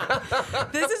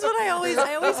speech. This is what I always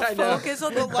I know. focus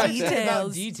on the Life's about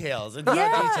details. details. It's about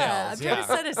Yeah, I'm details.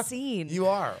 trying to set a scene. You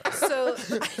are. So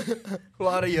A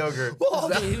lot of yogurt. Well,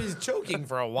 he was choking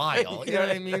for a while. You know what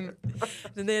I mean?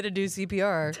 then they had to do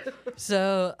CPR.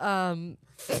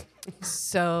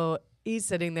 So he's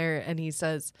sitting there and he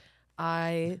says,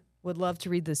 "I would love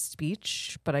to read this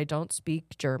speech, but I don't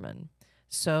speak German."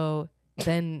 So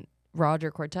then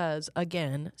Roger Cortez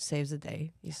again saves the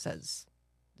day. He says,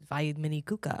 "Vai mini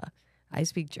kuka." I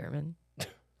speak German.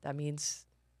 That means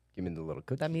Give me the little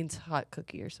cookie. hot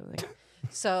cookie or something.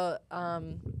 So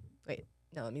wait,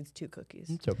 no, it means 2 cookies.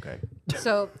 It's okay.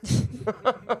 So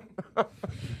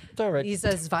It's all right. he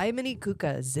says, "Zwei mini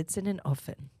kuka sitzen in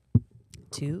Ofen."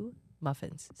 2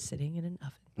 muffins sitting in an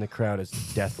oven. And the crowd is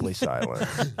deathly silent.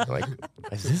 Like,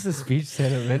 is this a speech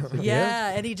Santa meant to give?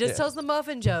 Yeah, and he just Yeah. tells the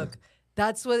muffin joke.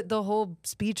 That's what the whole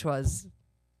speech was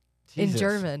in Jesus.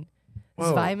 German.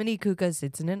 Whoa. Zwei mini kuka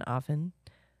sitzen in Ofen.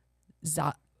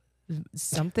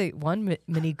 One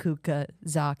mini kuka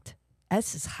sagt,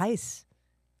 "Es ist heiß."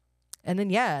 And then,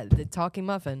 the talking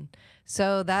muffin.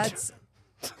 So that's.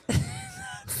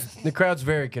 The crowd's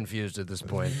very confused at this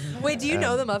point. Wait, do you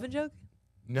know the muffin joke?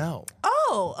 No.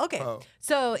 Oh, okay. Oh.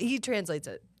 So he translates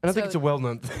it. I don't think it's a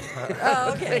well-known thing.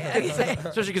 Oh, okay.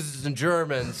 Especially because it's in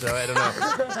German, so I don't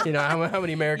know. You know, how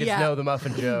many Americans Yeah. know the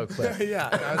muffin joke? But Yeah.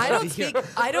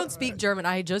 I don't speak German.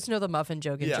 I just know the muffin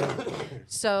joke in German.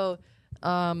 So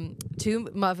Two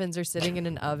muffins are sitting in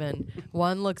an oven.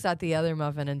 One looks at the other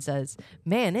muffin and says,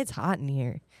 "Man, it's hot in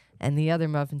here." And the other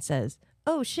muffin says,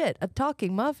 "Oh shit, a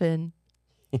talking muffin."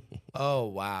 Oh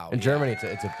wow. In Germany, it's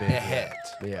a big A hit.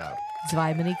 Yeah.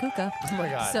 Zwei Mini Kuka. Oh my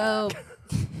god. So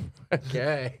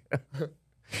Okay.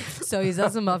 So he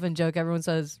says a muffin joke. Everyone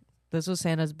says, "This was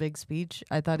Santa's big speech."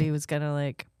 I thought he was gonna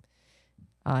like,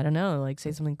 I don't know, like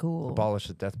say something cool. Abolish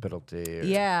the death penalty. Or,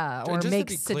 Yeah, or Just to make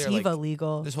be clear, sativa like,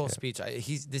 legal. This whole speech,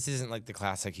 this isn't like the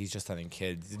classic. He's just letting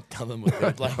kids tell them what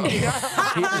they'd like.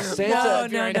 Santa,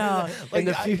 No. in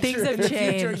the future, Things have in the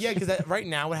future, changed. yeah, because right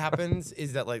now what happens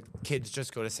is that like kids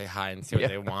just go to say hi and see what Yeah.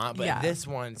 they want. But Yeah. this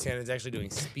one, Santa's actually doing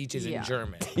speeches Yeah. in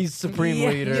German. he's supreme Yeah.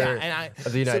 leader Yeah, and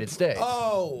of the United States.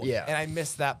 Oh, Yeah. and I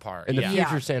missed that part. In the yeah.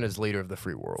 future, Yeah. Santa's leader of the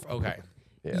free world. Okay.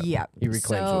 Yeah. He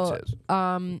reclaims what's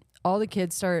his. All the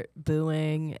kids start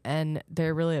booing and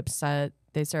they're really upset.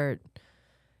 They start,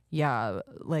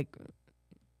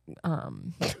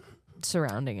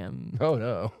 surrounding him. Oh,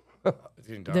 no. It's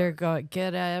getting dark. They're going,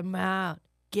 "Get him out.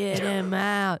 Get him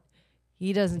out.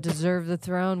 He doesn't deserve the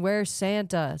throne. Where's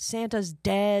Santa? Santa's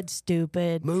dead,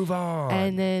 stupid." Move on.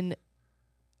 And then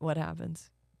what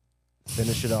happens?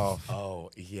 Finish it off.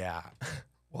 Oh yeah.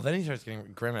 Well, then he starts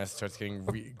getting Grimace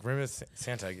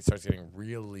Santa starts getting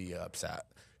really upset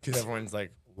because everyone's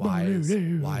like, why is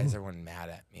everyone mad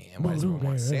at me and why does everyone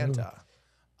want Santa?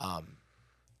 And,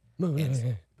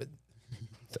 but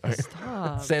Sorry.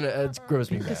 Stop. Santa, it's gross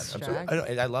me mad. I'm sorry.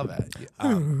 Distracted. I love it.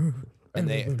 And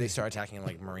they start attacking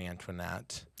like Marie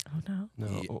Antoinette. Oh no.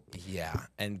 No. Yeah,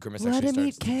 and Grimace Let actually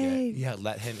him starts eat to get- cake. yeah,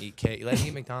 let him eat cake. Let him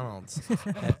eat McDonald's.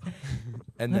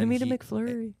 And Let then him eat a he-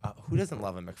 McFlurry. Who doesn't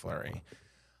love a McFlurry?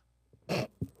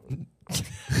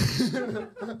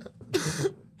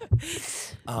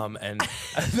 And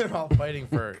they're all fighting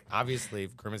for obviously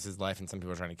Grimace's life, and some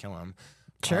people are trying to kill him.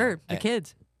 Sure, the and-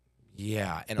 kids.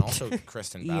 Yeah, and also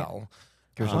Kristen Yeah. Bell.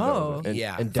 Kirsten Oh. Dunst. And,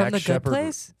 Yeah. and From Dax The Good Shepard,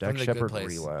 Place? Dax From The Good Shepard Place.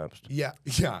 relapsed. Yeah,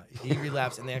 he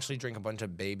relapsed, and they actually drank a bunch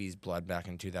of babies' blood back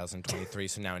in 2023.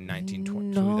 So now in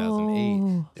 2008,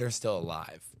 No. they're still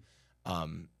alive.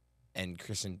 And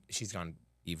Kristen, she's gone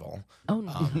evil. Oh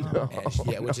no.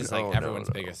 And yeah, which is like No, everyone's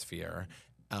no. biggest fear.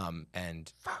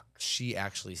 And she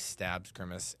actually stabs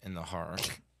Grimace in the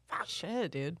heart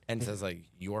Shit, dude. and says like,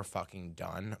 "You're fucking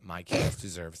done. My kids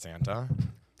deserve Santa."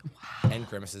 And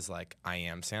Grimace is like, "I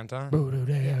am Santa."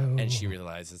 And she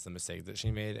realizes the mistake that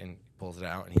she made and pulls it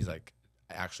out. And he's like,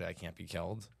 "Actually, I can't be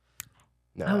killed."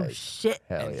 Nice. Oh shit.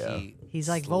 Hell And yeah. He's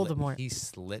like Voldemort. He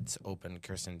slits open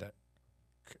Kristen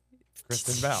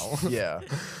Bell. Yeah.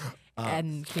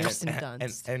 And Kirsten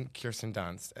Dunst. And Kirsten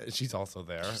Dunst. She's also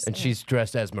there. And she's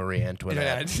dressed as Marie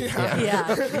Antoinette. Yeah.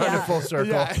 Kind of full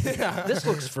circle. Yeah. This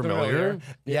looks familiar.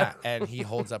 Yeah. And he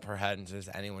holds up her head and says,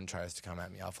 "Anyone tries to come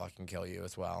at me, I'll fucking kill you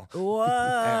as well."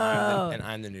 Whoa. And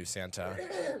I'm the new Santa.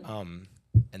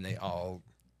 And they all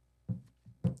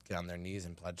get on their knees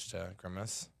and pledge to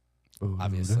Grimace,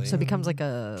 obviously. So it becomes like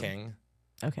a king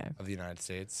Okay. of the United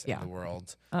States Yeah. and the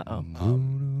world. Uh-oh.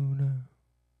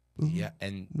 Yeah,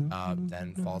 and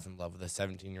then falls in love with a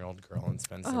 17-year-old girl and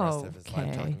spends the rest of his life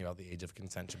Okay. talking about the age of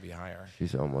consent should be higher.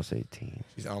 She's almost 18.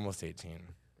 She's almost 18.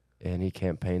 And he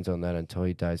campaigns on that until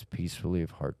he dies peacefully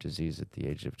of heart disease at the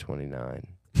age of 29.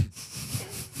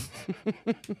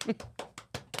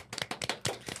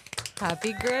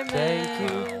 Happy Grimace.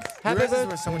 Thank you. Your Happy answers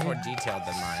were so much more detailed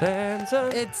than mine.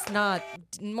 Santa. It's not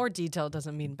more detail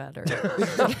doesn't mean better.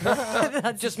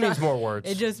 It just means more words.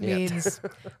 It just Yeah. means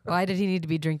why did he need to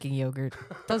be drinking yogurt?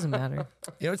 Doesn't matter.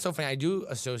 You know what's so funny? I do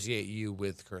associate you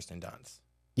with Kirsten Dunst.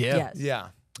 Yeah. Yes. Yeah,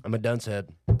 I'm a dunce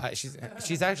head.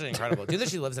 she's actually incredible. Do you know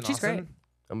that she lives in She's Austin? great.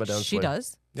 I'm a dunce She boy.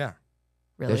 does? Yeah,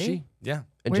 Really? Does she? yeah.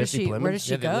 And Where does Jesse she- Plemons? where does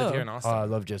she Yeah, they live go? here in Oh, Austin. I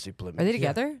love Jesse Plemons. Are they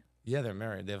together? Yeah, they're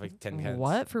married. They have like 10 kids.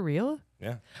 What? For real?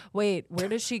 Yeah. Wait, where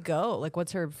does she go? Like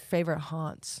what's her favorite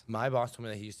haunts? My boss told me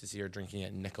that he used to see her drinking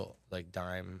at Nickel, like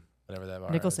Dime, whatever that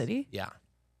bar Nickel is. City? Yeah.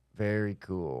 Very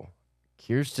cool.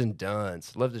 Kirsten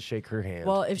Dunst. Love to shake her hand.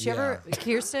 Well, if she Yeah. ever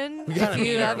Kirsten, We gotta if meet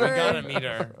you her. We ever gotta meet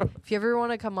her. if you ever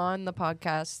want to come on the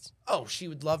podcast, Oh, she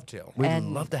would love to. We'd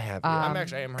and, love to have you. I'm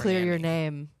her clear your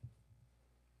nanny. name.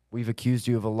 We've accused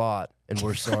you of a lot, and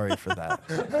we're sorry for that.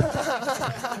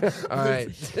 All right.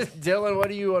 Dylan, what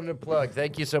do you want to plug?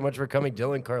 Thank you so much for coming.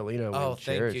 Dylan Carlino. Oh, we thank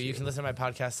cherish you. You can listen to my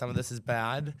podcast. Some of this is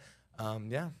bad.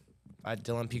 Yeah. At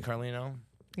Dylan P. Carlino.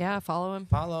 Yeah, follow him.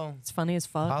 Follow. It's funny as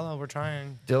fuck. Follow. We're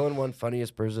trying. Dylan won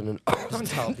funniest person in Don't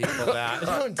tell people that.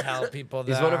 Don't tell people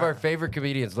that. He's one of our favorite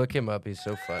comedians. Look him up. He's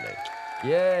so funny.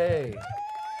 Yay.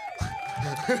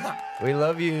 We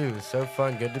love you. So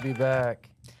fun. Good to be back.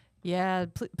 Yeah,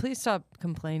 please stop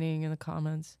complaining in the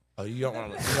comments. Oh, you don't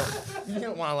want to. You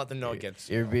don't want to let them know it gets.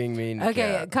 You're being mean. to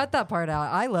Okay, Kat. cut that part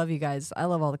out. I love you guys. I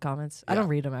love all the comments. I don't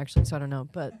read them actually, so I don't know.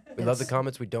 But We love the it's-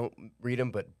 comments. We don't read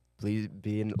them, but please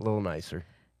be a little nicer.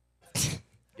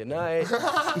 Good night.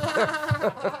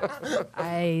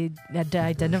 I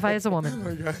identify as a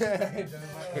woman.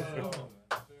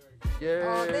 Yay.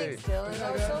 Oh, thanks, Dylan.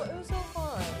 It was so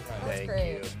fun. That was Thank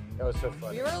great. you. That was so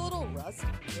fun. We were a little rusty.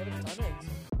 We had a ton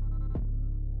of